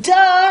brothers?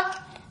 Duh.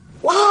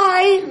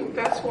 Why?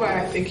 That's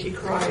why I think he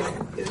cried.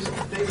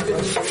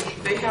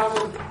 They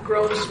haven't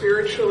grown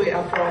spiritually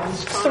after all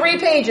this time. 3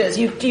 pages.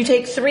 You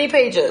take 3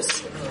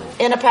 pages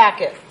in a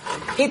packet.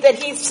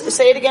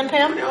 Say it again,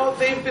 Pam?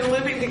 They've been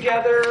living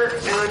together,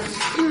 and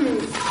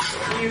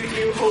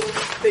you hope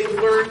they've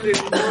learned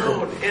and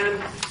grown,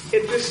 and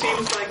it just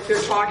seems like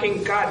they're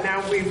talking, God,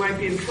 now we might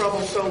be in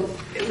trouble. So,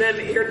 and then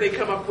here they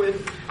come up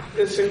with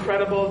this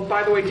incredible,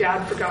 by the way,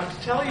 Dad forgot to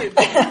tell you.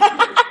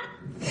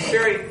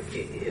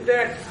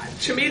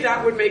 To me,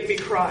 that would make me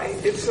cry.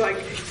 It's like,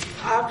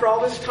 after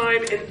all this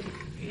time, and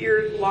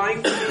you're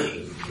lying to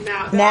me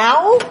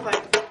now?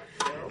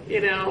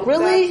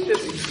 Really?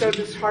 That's just so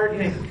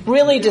disheartening.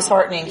 Really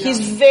disheartening. Yeah.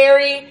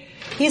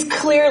 He's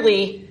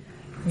clearly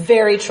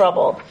very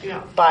troubled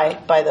by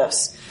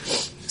this.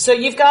 So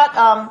you've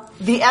got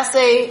the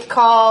essay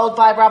called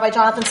by Rabbi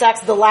Jonathan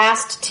Sacks, The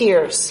Last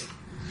Tears.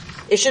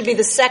 It should be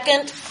the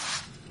second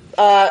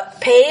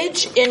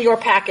page in your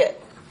packet.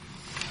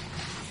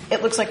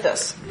 It looks like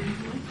this.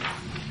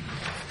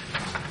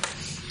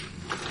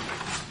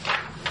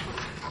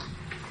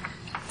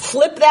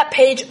 Flip that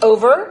page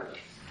over.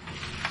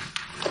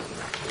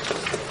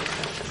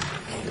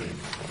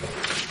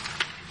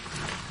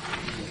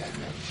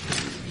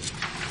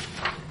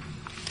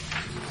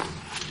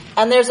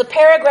 And there's a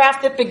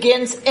paragraph that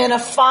begins in a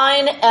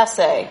fine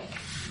essay.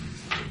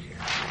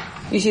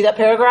 You see that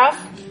paragraph?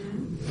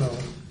 No.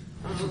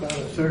 It's about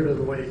a third of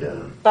the way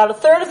down. About a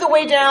third of the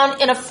way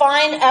down in a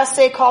fine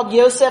essay called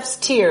Yosef's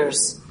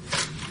Tears.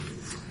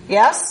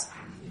 Yes?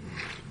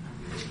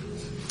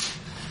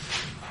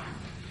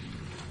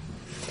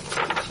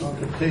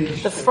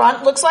 The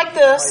front looks like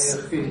this.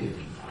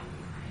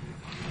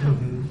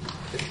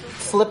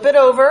 Flip it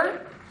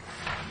over.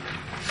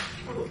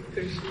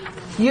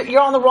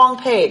 You're on the wrong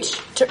page.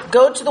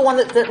 Go to the one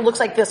that looks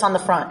like this on the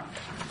front.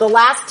 The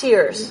Last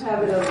Tears.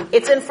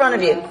 It's in front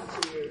of you.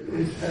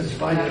 It has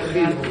 5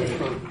 feet on the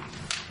front.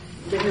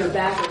 In the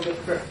back of the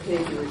first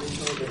page you were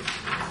just holding.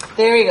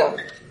 There you go.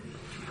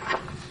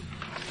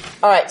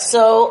 All right,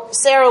 so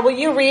Sarah, will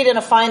you read in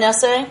a fine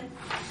essay?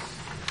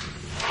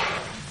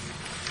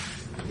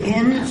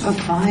 In a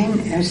fine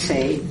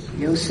essay,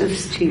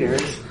 Yosef's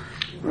Tears,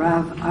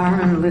 Rav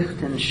Aaron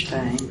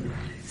Lichtenstein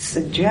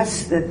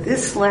suggests that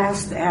this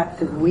last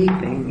act of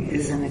weeping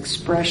is an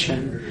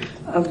expression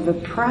of the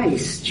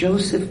price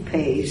Joseph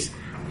pays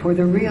for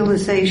the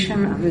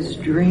realization of his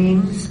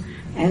dreams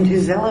and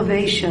his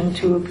elevation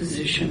to a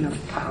position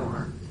of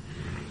power.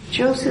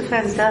 Joseph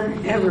has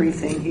done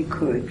everything he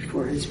could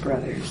for his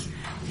brothers.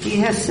 He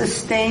has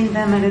sustained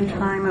them at a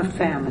time of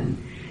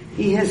famine.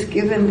 He has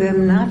given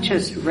them not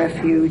just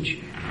refuge,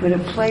 but a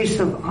place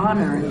of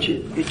honor in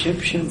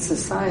Egyptian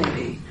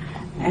society.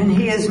 And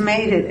he has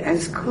made it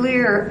as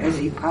clear as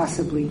he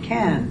possibly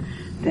can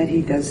that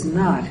he does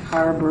not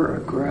harbor a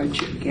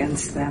grudge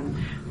against them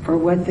for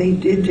what they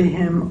did to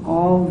him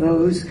all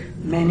those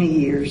many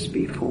years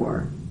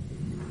before.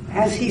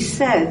 As he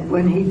said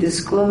when he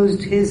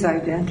disclosed his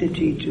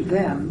identity to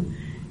them,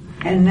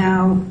 and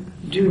now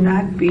do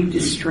not be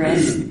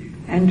distressed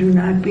and do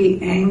not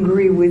be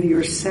angry with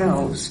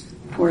yourselves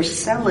for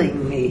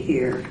selling me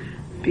here,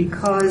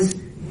 because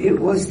it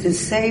was to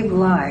save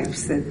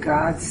lives that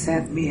God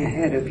sent me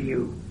ahead of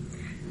you.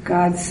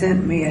 God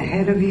sent me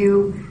ahead of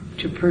you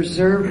to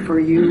preserve for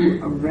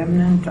you a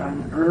remnant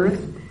on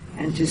earth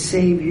and to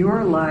save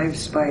your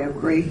lives by a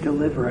great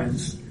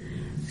deliverance.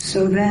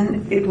 So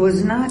then it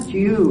was not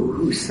you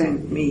who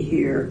sent me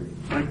here,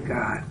 but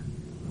God.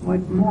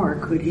 What more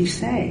could he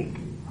say?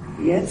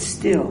 Yet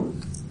still,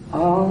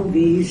 all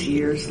these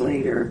years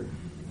later,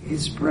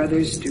 his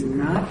brothers do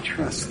not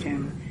trust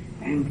him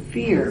and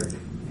fear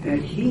that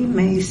he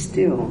may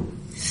still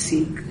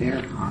seek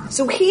their harm.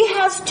 So he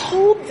has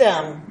told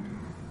them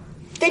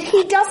that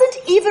he doesn't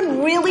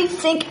even really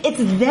think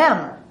it's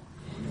them,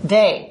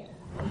 they,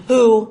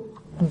 who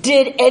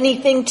did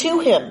anything to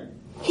him.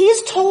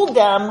 He's told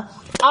them,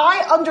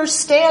 I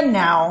understand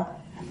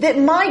now that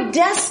my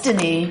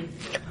destiny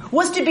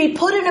was to be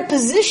put in a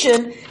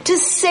position to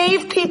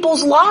save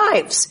people's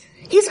lives.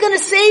 He's going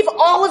to save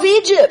all of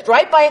Egypt,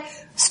 right? By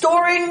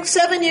storing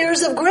 7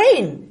 years of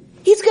grain.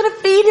 He's going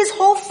to feed his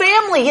whole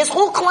family, his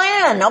whole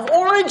clan of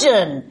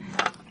origin.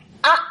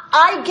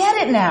 I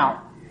get it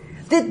now.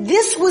 That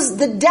this was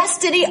the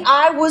destiny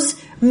I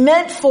was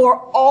meant for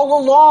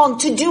all along,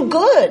 to do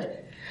good.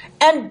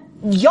 And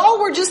y'all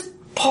were just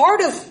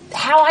part of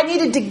how I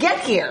needed to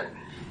get here.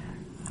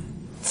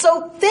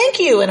 So thank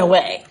you in a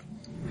way.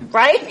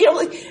 Right? You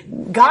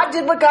know, God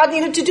did what God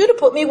needed to do to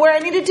put me where I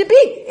needed to be.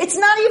 It's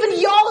not even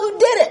y'all who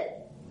did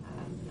it.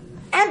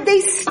 And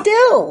they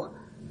still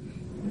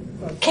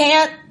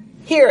can't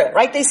hear it,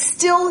 right? They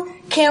still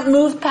can't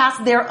move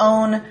past their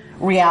own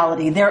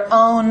reality, their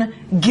own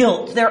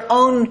guilt, their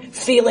own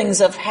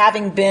feelings of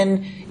having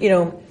been,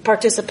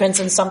 participants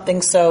in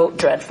something so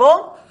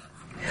dreadful.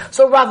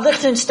 So Rav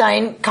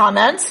Lichtenstein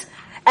comments,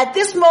 at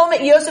this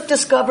moment Yosef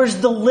discovers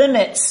the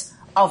limits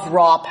of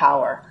raw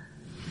power.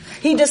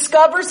 He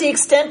discovers the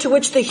extent to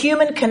which the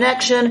human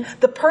connection,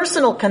 the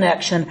personal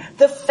connection,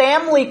 the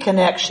family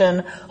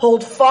connection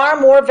hold far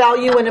more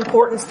value and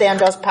importance than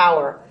does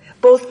power,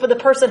 both for the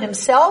person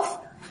himself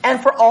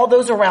and for all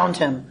those around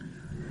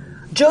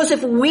him.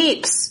 Joseph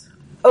weeps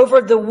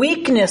over the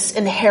weakness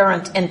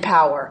inherent in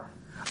power,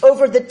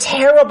 over the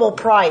terrible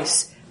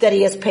price that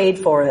he has paid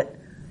for it.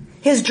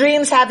 His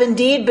dreams have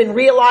indeed been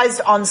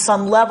realized on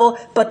some level,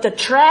 but the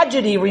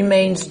tragedy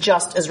remains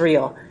just as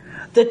real.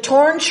 The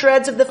torn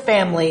shreds of the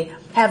family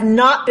have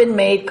not been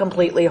made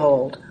completely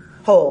whole.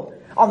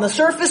 On the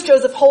surface,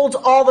 Joseph holds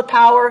all the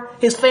power.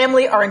 His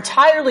family are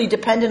entirely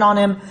dependent on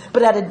him,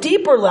 but at a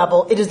deeper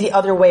level, it is the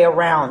other way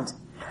around.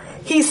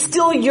 He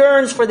still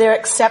yearns for their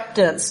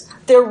acceptance,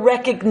 their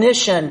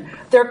recognition,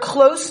 their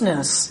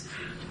closeness.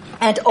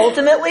 And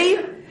ultimately,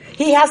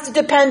 he has to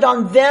depend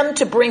on them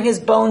to bring his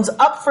bones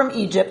up from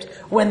Egypt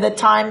when the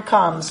time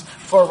comes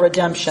for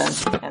redemption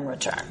and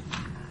return.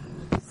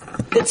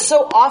 It's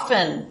so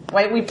often,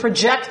 right, we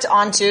project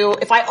onto,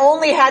 if I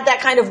only had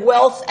that kind of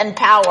wealth and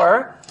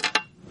power,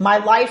 my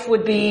life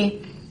would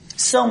be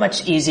so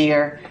much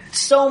easier,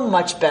 so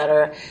much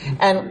better.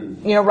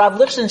 And, Rav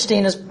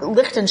Lichtenstein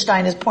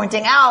is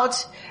pointing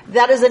out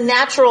that is a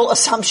natural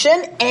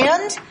assumption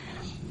and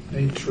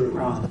ain't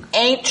true.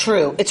 Ain't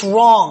true. It's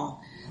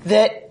wrong.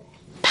 That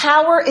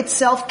power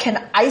itself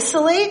can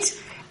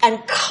isolate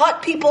and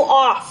cut people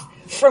off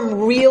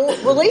from real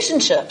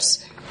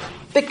relationships.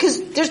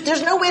 Because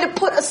there's no way to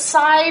put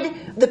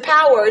aside the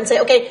power and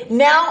say, okay,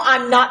 now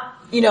I'm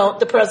not,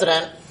 the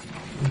president.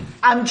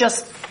 I'm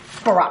just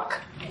Barack.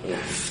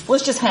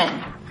 Let's just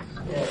hang.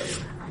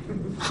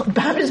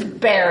 I'm just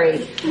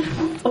Barry.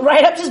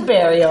 Right? I'm just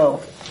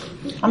Barry-O.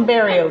 I'm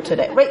Barry-O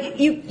today. Right?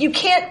 You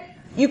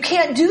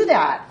can't do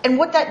that. And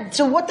what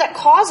that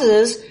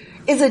causes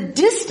is a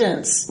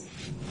distance.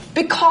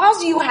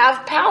 Because you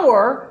have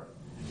power,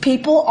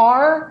 people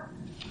are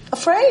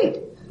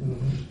afraid.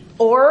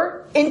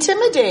 Or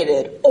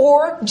intimidated,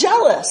 or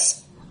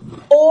jealous,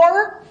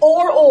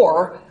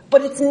 or,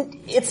 but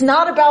it's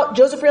not about,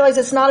 Joseph realized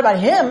it's not about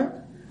him,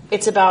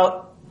 it's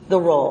about the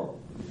role.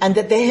 And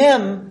that the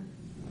him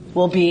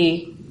will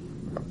be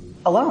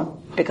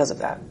alone because of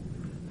that.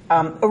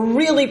 A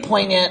really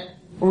poignant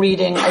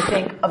reading, I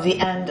think, of the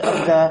end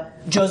of the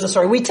Joseph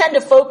story. We tend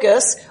to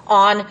focus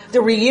on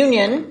the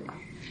reunion,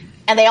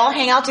 and they all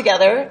hang out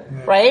together,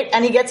 right?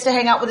 And he gets to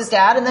hang out with his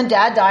dad, and then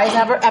dad dies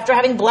after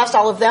having blessed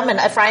all of them, and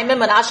Ephraim and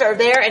Manasseh are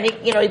there, and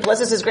he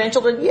blesses his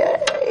grandchildren.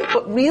 Yay!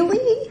 But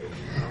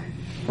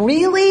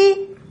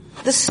really?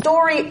 The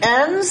story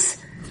ends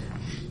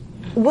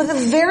with a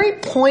very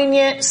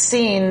poignant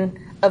scene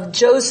of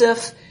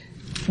Joseph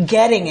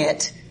getting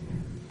it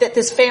that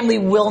this family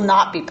will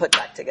not be put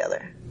back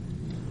together.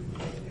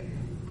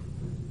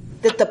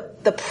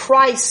 That the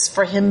price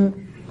for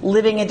him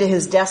living into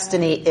his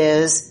destiny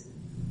is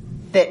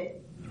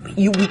that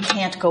we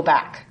can't go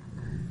back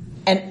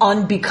and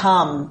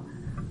unbecome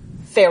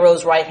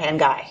Pharaoh's right-hand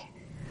guy.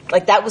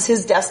 Like that was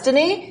his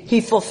destiny.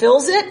 He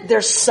fulfills it.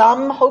 There's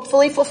some,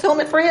 hopefully,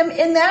 fulfillment for him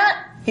in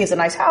that. He has a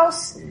nice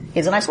house. He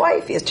has a nice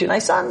wife. He has 2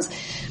 nice sons.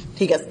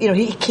 He gets,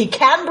 he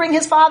can bring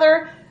his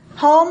father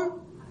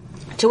home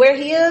to where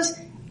he is,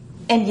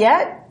 and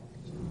yet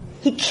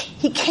he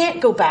can't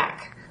go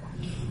back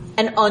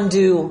and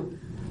undo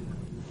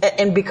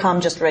and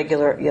become just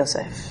regular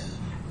Yosef.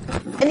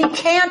 And he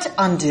can't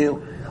undo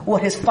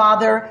what his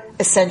father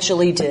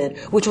essentially did,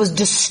 which was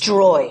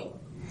destroy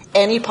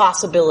any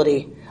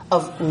possibility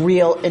of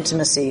real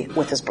intimacy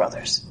with his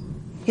brothers.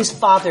 His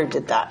father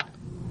did that.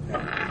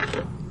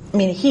 I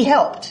mean, he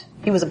helped.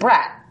 He was a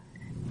brat.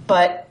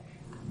 But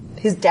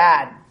his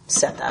dad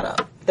set that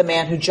up. The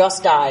man who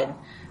just died,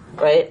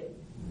 right,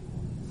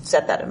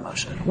 set that in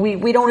motion.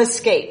 We don't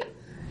escape,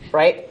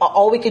 right?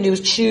 All we can do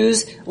is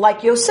choose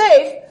like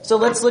Yosef. So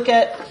let's look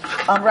at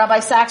Rabbi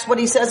Sachs, what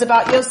he says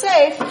about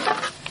Yosef.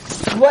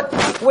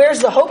 Where's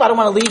the hope? I don't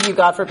want to leave you,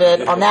 God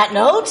forbid, on that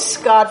note.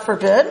 God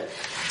forbid.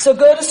 So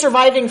go to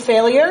surviving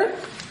failure.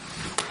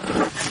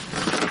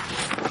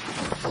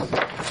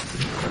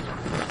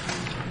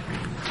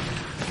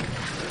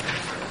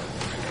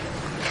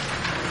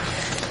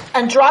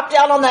 And drop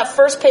down on that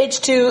first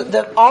page to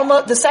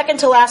the second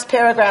to last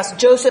paragraph.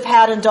 Joseph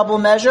had in double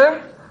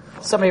measure.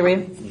 Somebody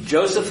read.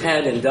 Joseph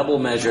had in double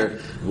measure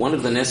one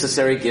of the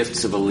necessary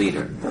gifts of a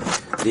leader.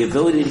 The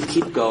ability to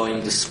keep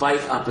going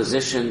despite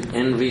opposition,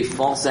 envy,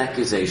 false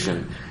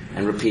accusation,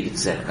 and repeated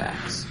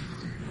setbacks.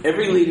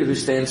 Every leader who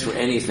stands for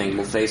anything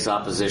will face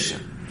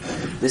opposition.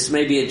 This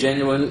may be a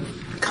genuine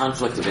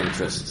conflict of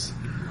interests.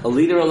 A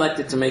leader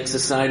elected to make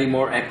society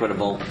more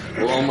equitable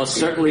will almost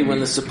certainly win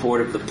the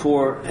support of the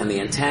poor and the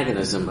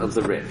antagonism of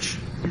the rich.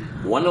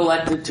 One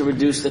elected to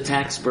reduce the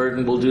tax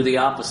burden will do the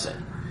opposite.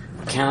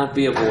 It cannot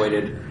be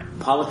avoided.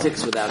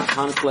 Politics without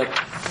conflict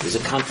is a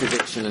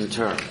contradiction in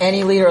terms.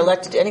 Any leader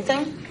elected to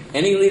anything?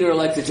 Any leader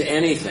elected to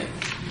anything,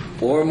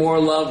 or more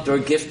loved or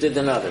gifted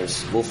than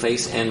others, will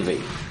face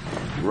envy.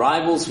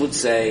 Rivals would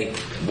say,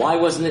 "Why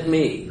wasn't it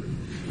me?"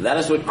 That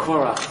is what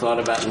Korah thought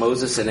about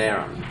Moses and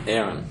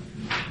Aaron.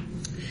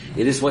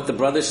 It is what the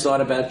brothers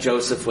thought about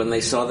Joseph when they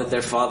saw that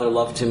their father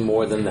loved him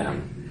more than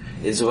them.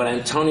 It is what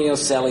Antonio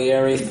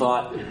Salieri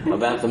thought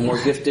about the more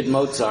gifted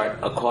Mozart,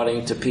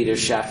 according to Peter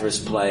Schaffer's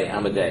play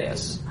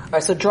Amadeus. All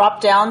right, so drop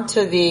down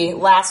to the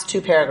last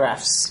two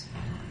paragraphs.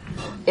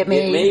 It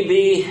may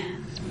be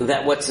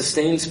that what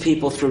sustains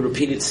people through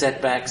repeated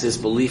setbacks is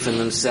belief in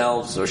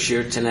themselves or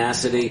sheer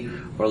tenacity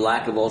or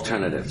lack of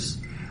alternatives.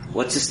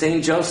 What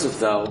sustained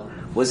Joseph, though,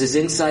 was his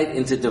insight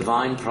into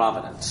divine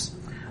providence.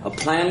 A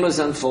plan was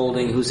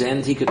unfolding whose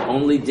end he could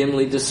only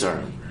dimly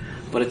discern.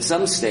 But at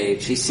some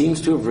stage, he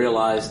seems to have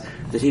realized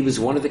that he was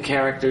one of the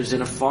characters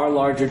in a far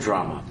larger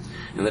drama,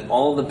 and that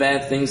all the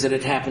bad things that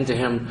had happened to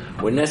him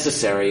were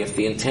necessary if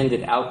the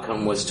intended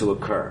outcome was to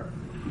occur.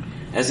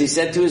 As he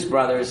said to his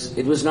brothers,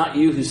 "It was not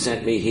you who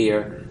sent me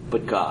here,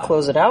 but God."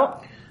 Close it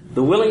out.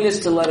 The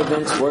willingness to let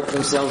events work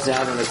themselves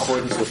out in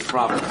accordance with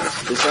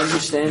providence, this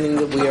understanding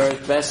that we are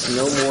at best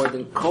no more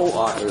than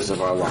co-authors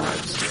of our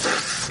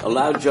lives,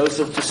 allowed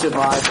Joseph to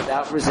survive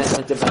without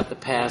resentment about the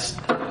past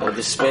or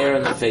despair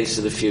in the face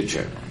of the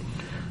future.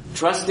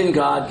 Trust in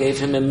God gave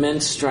him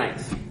immense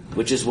strength,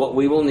 which is what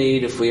we will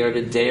need if we are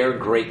to dare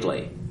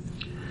greatly.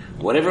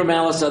 Whatever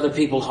malice other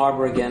people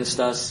harbor against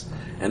us,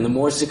 and the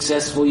more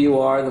successful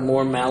you are, the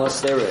more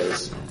malice there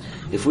is,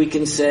 if we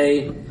can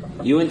say,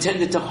 "You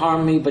intended to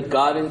harm me, but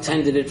God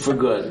intended it for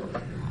good,"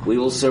 we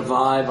will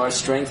survive, our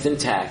strength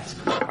intact,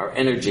 our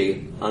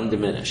energy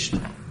undiminished.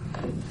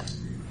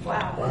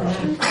 Wow.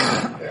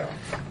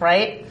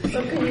 Right?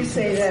 So can you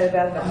say that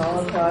about the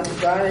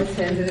Holocaust? God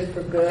intended it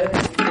for good?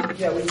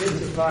 Yeah, we did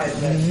survive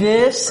that.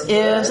 This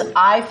is,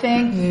 I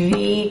think,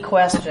 the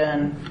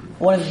question,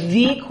 one of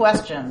the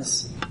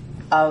questions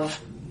of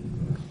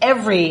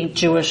every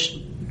Jewish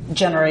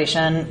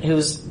generation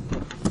who's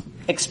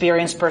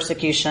experienced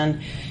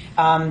persecution.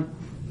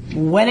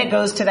 When it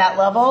goes to that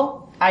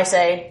level, I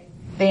say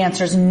the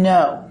answer is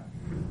no.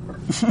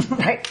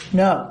 Right?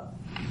 No.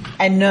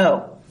 And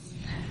no.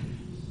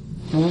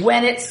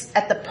 When it's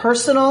at the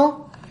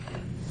personal,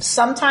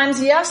 sometimes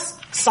yes,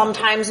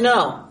 sometimes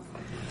no.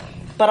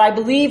 But I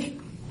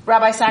believe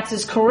Rabbi Sachs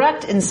is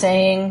correct in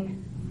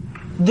saying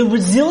the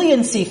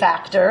resiliency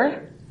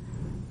factor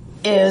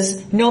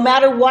is no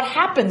matter what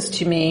happens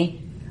to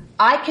me,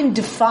 I can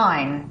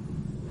define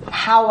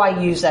how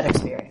I use that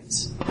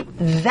experience.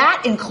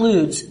 That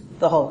includes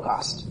the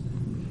Holocaust,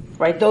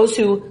 right? Those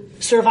who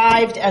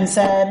survived and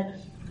said,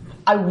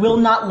 "I will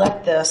not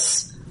let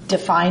this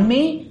define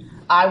me.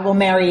 I will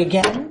marry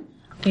again."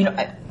 You know,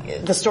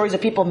 the stories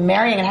of people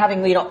marrying and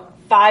having,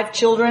 5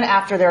 children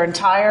after their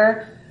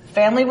entire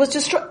family was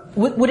destroyed.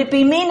 Would it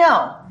be me?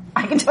 No.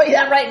 I can tell you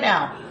that right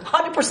now.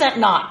 100%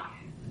 not.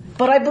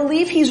 But I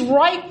believe he's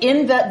right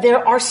in that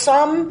there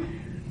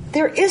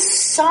is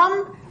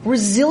some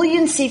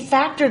resiliency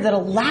factor that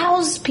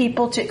allows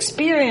people to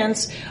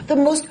experience the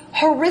most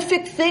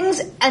horrific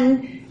things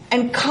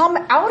and come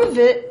out of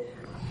it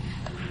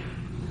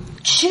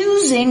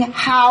choosing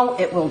how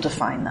it will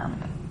define them.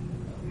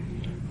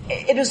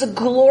 It is a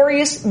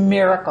glorious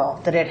miracle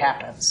that it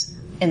happens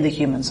in the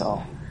human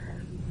soul.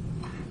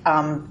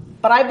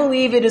 But I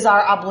believe it is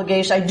our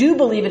obligation, I do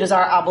believe it is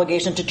our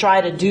obligation to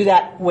try to do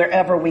that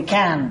wherever we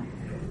can.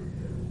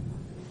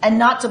 And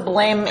not to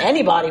blame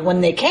anybody when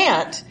they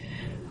can't,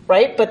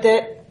 right? But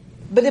that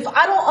But if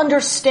I don't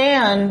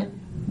understand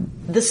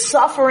the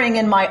suffering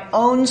in my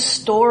own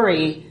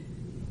story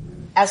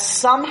as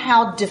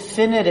somehow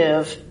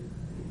definitive,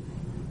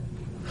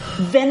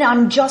 then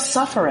I'm just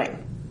suffering.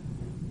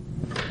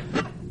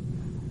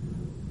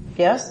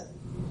 Yes?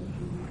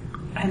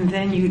 And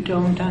then you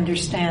don't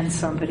understand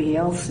somebody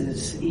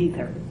else's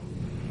either.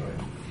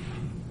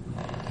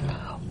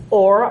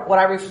 Or what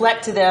I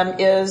reflect to them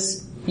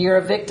is, you're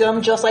a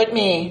victim just like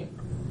me,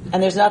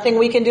 and there's nothing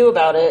we can do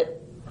about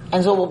it,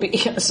 and so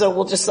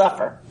we'll just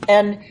suffer.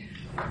 And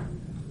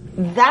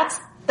that's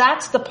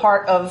the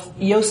part of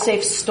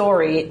Yosef's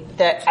story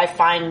that I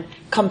find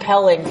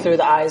compelling through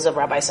the eyes of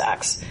Rabbi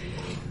Sachs.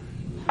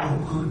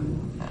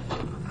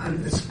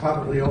 It's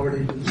probably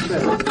already been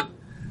said.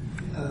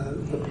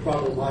 The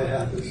problem I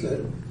have is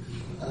that,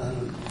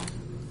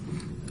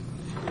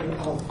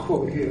 I'll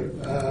quote here,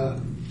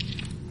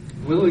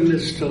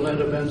 willingness to let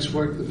events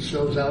work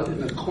themselves out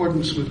in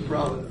accordance with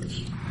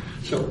providence.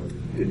 So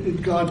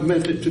God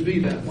meant it to be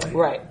that way.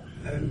 Right.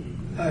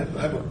 And I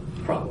have a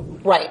problem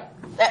with it. Right.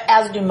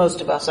 As do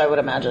most of us, I would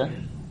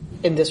imagine,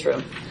 in this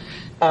room.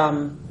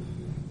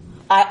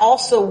 I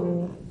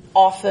also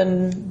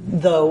often,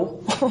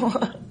 though,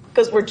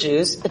 because we're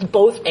Jews, it's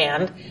both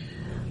and,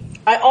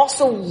 I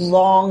also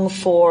long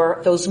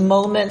for those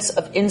moments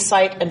of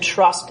insight and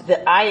trust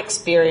that I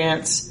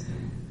experience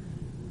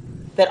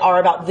that are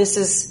about this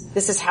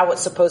is how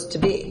it's supposed to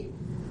be.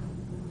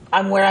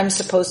 I'm where I'm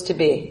supposed to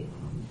be.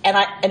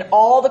 And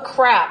all the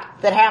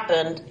crap that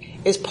happened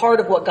is part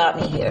of what got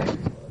me here.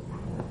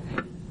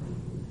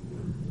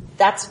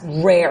 That's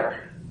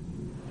rare,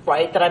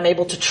 right? That I'm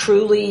able to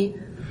truly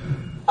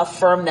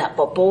affirm that.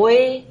 But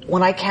boy,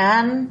 when I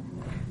can,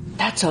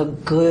 that's a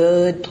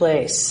good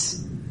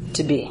place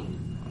to be.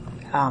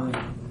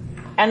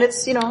 And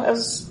it's,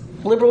 as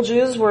liberal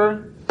Jews,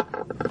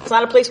 it's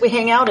not a place we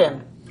hang out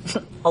in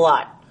a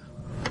lot.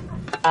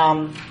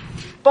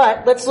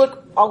 But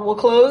we'll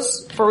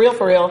close for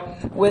real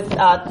with,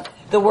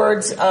 the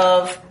words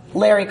of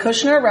Larry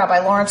Kushner, Rabbi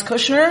Lawrence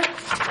Kushner,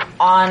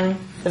 on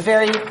the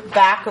very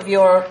back of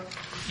your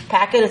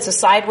packet. It's a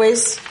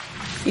sideways.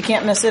 You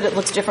can't miss it. It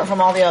looks different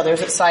from all the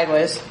others. It's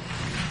sideways.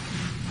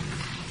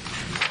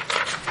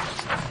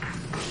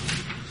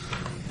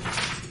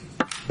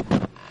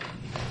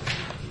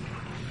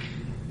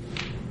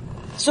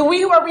 So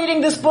we who are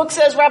reading this book,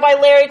 says Rabbi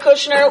Larry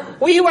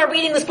Kushner, we who are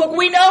reading this book,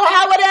 we know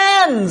how it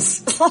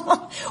ends.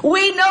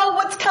 We know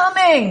what's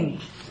coming.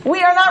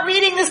 We are not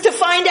reading this to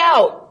find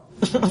out.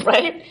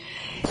 Right?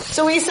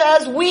 So he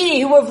says, we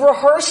who have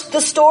rehearsed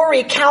the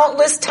story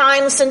countless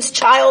times since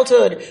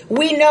childhood,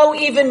 we know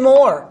even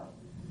more.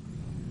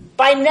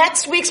 By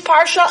next week's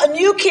Parsha, a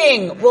new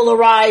king will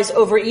arise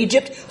over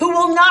Egypt who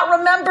will not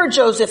remember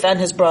Joseph and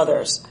his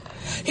brothers.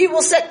 He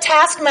will set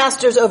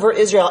taskmasters over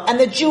Israel, and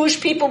the Jewish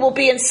people will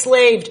be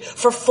enslaved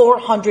for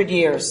 400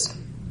 years.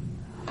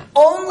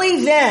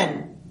 Only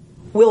then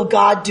will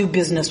God do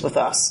business with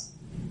us.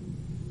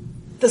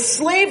 The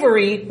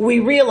slavery, we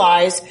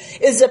realize,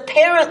 is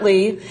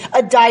apparently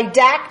a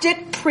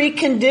didactic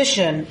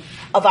precondition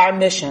of our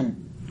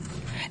mission.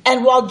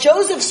 And while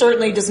Joseph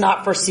certainly does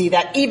not foresee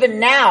that, even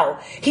now,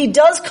 he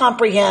does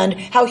comprehend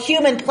how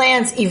human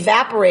plans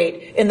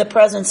evaporate in the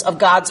presence of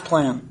God's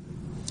plan.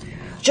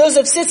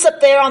 Joseph sits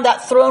up there on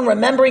that throne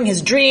remembering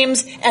his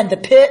dreams and the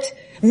pit,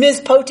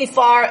 Ms.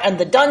 Potiphar and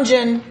the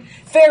dungeon,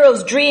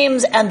 Pharaoh's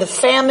dreams and the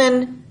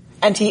famine,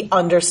 and he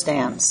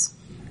understands.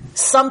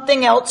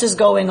 Something else is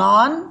going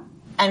on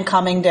and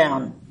coming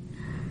down.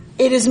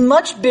 It is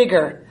much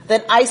bigger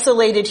than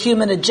isolated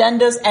human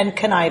agendas and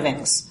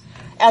connivings.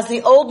 As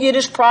the old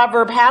Yiddish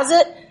proverb has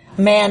it,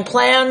 man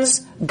plans,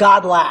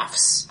 God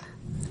laughs.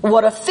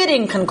 What a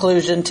fitting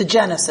conclusion to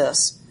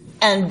Genesis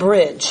and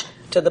bridge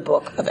to the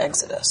book of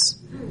Exodus.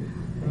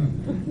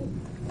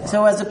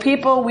 So as a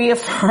people, we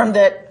affirm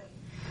that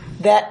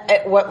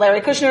what Larry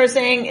Kushner is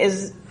saying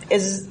is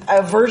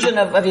a version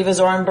of Aviva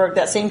Zornberg,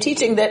 that same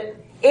teaching, that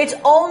it's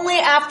only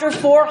after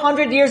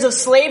 400 years of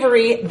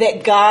slavery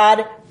that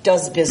God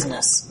does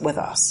business with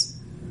us.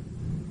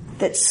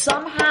 That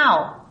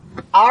somehow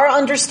our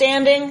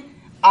understanding,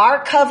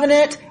 our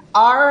covenant,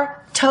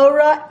 our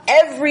Torah,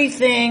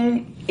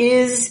 everything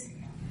is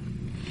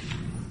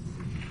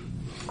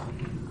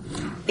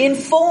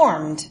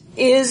informed,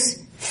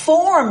 is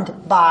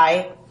formed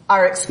by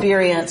our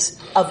experience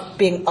of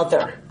being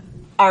other,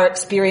 our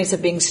experience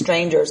of being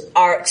strangers,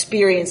 our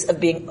experience of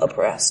being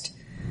oppressed.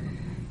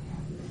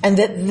 And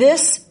that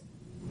this,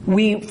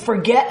 we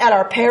forget at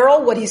our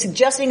peril. What he's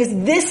suggesting is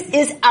this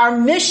is our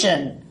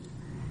mission,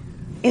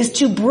 is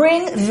to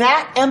bring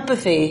that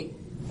empathy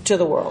to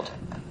the world.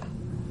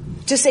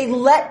 To say,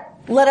 let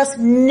us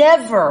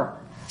never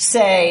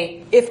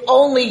say, if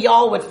only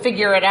y'all would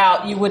figure it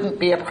out, you wouldn't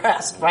be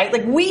oppressed, right?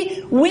 Like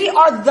we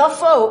are the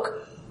folk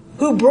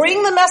who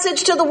bring the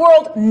message to the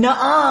world,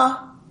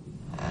 nuh-uh.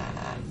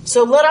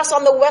 So let us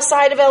on the west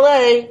side of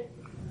LA,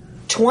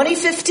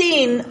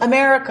 2015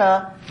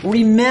 America,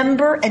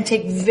 remember and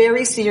take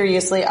very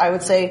seriously, I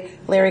would say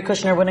Larry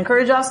Kushner would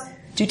encourage us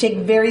to take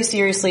very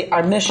seriously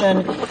our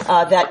mission,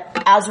 that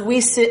as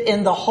we sit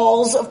in the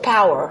halls of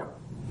power,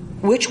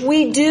 which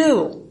we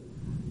do,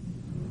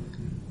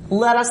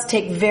 let us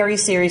take very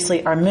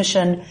seriously our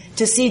mission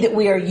to see that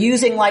we are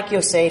using, like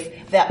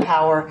Yosef, that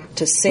power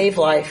to save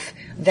life,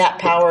 that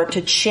power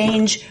to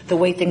change the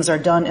way things are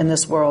done in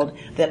this world,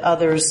 that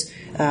others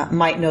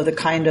might know the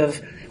kind of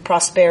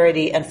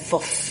prosperity and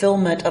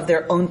fulfillment of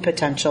their own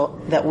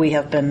potential that we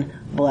have been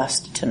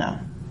blessed to know.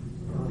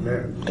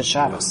 Amen. Good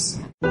Shabbos.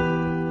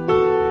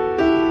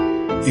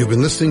 You've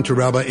been listening to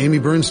Rabbi Amy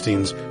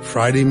Bernstein's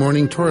Friday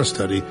morning Torah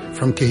study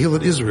from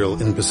Kehillat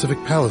Israel in Pacific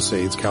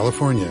Palisades,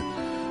 California.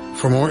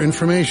 For more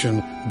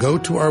information, go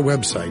to our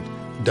website,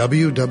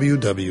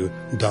 www.ourki.org.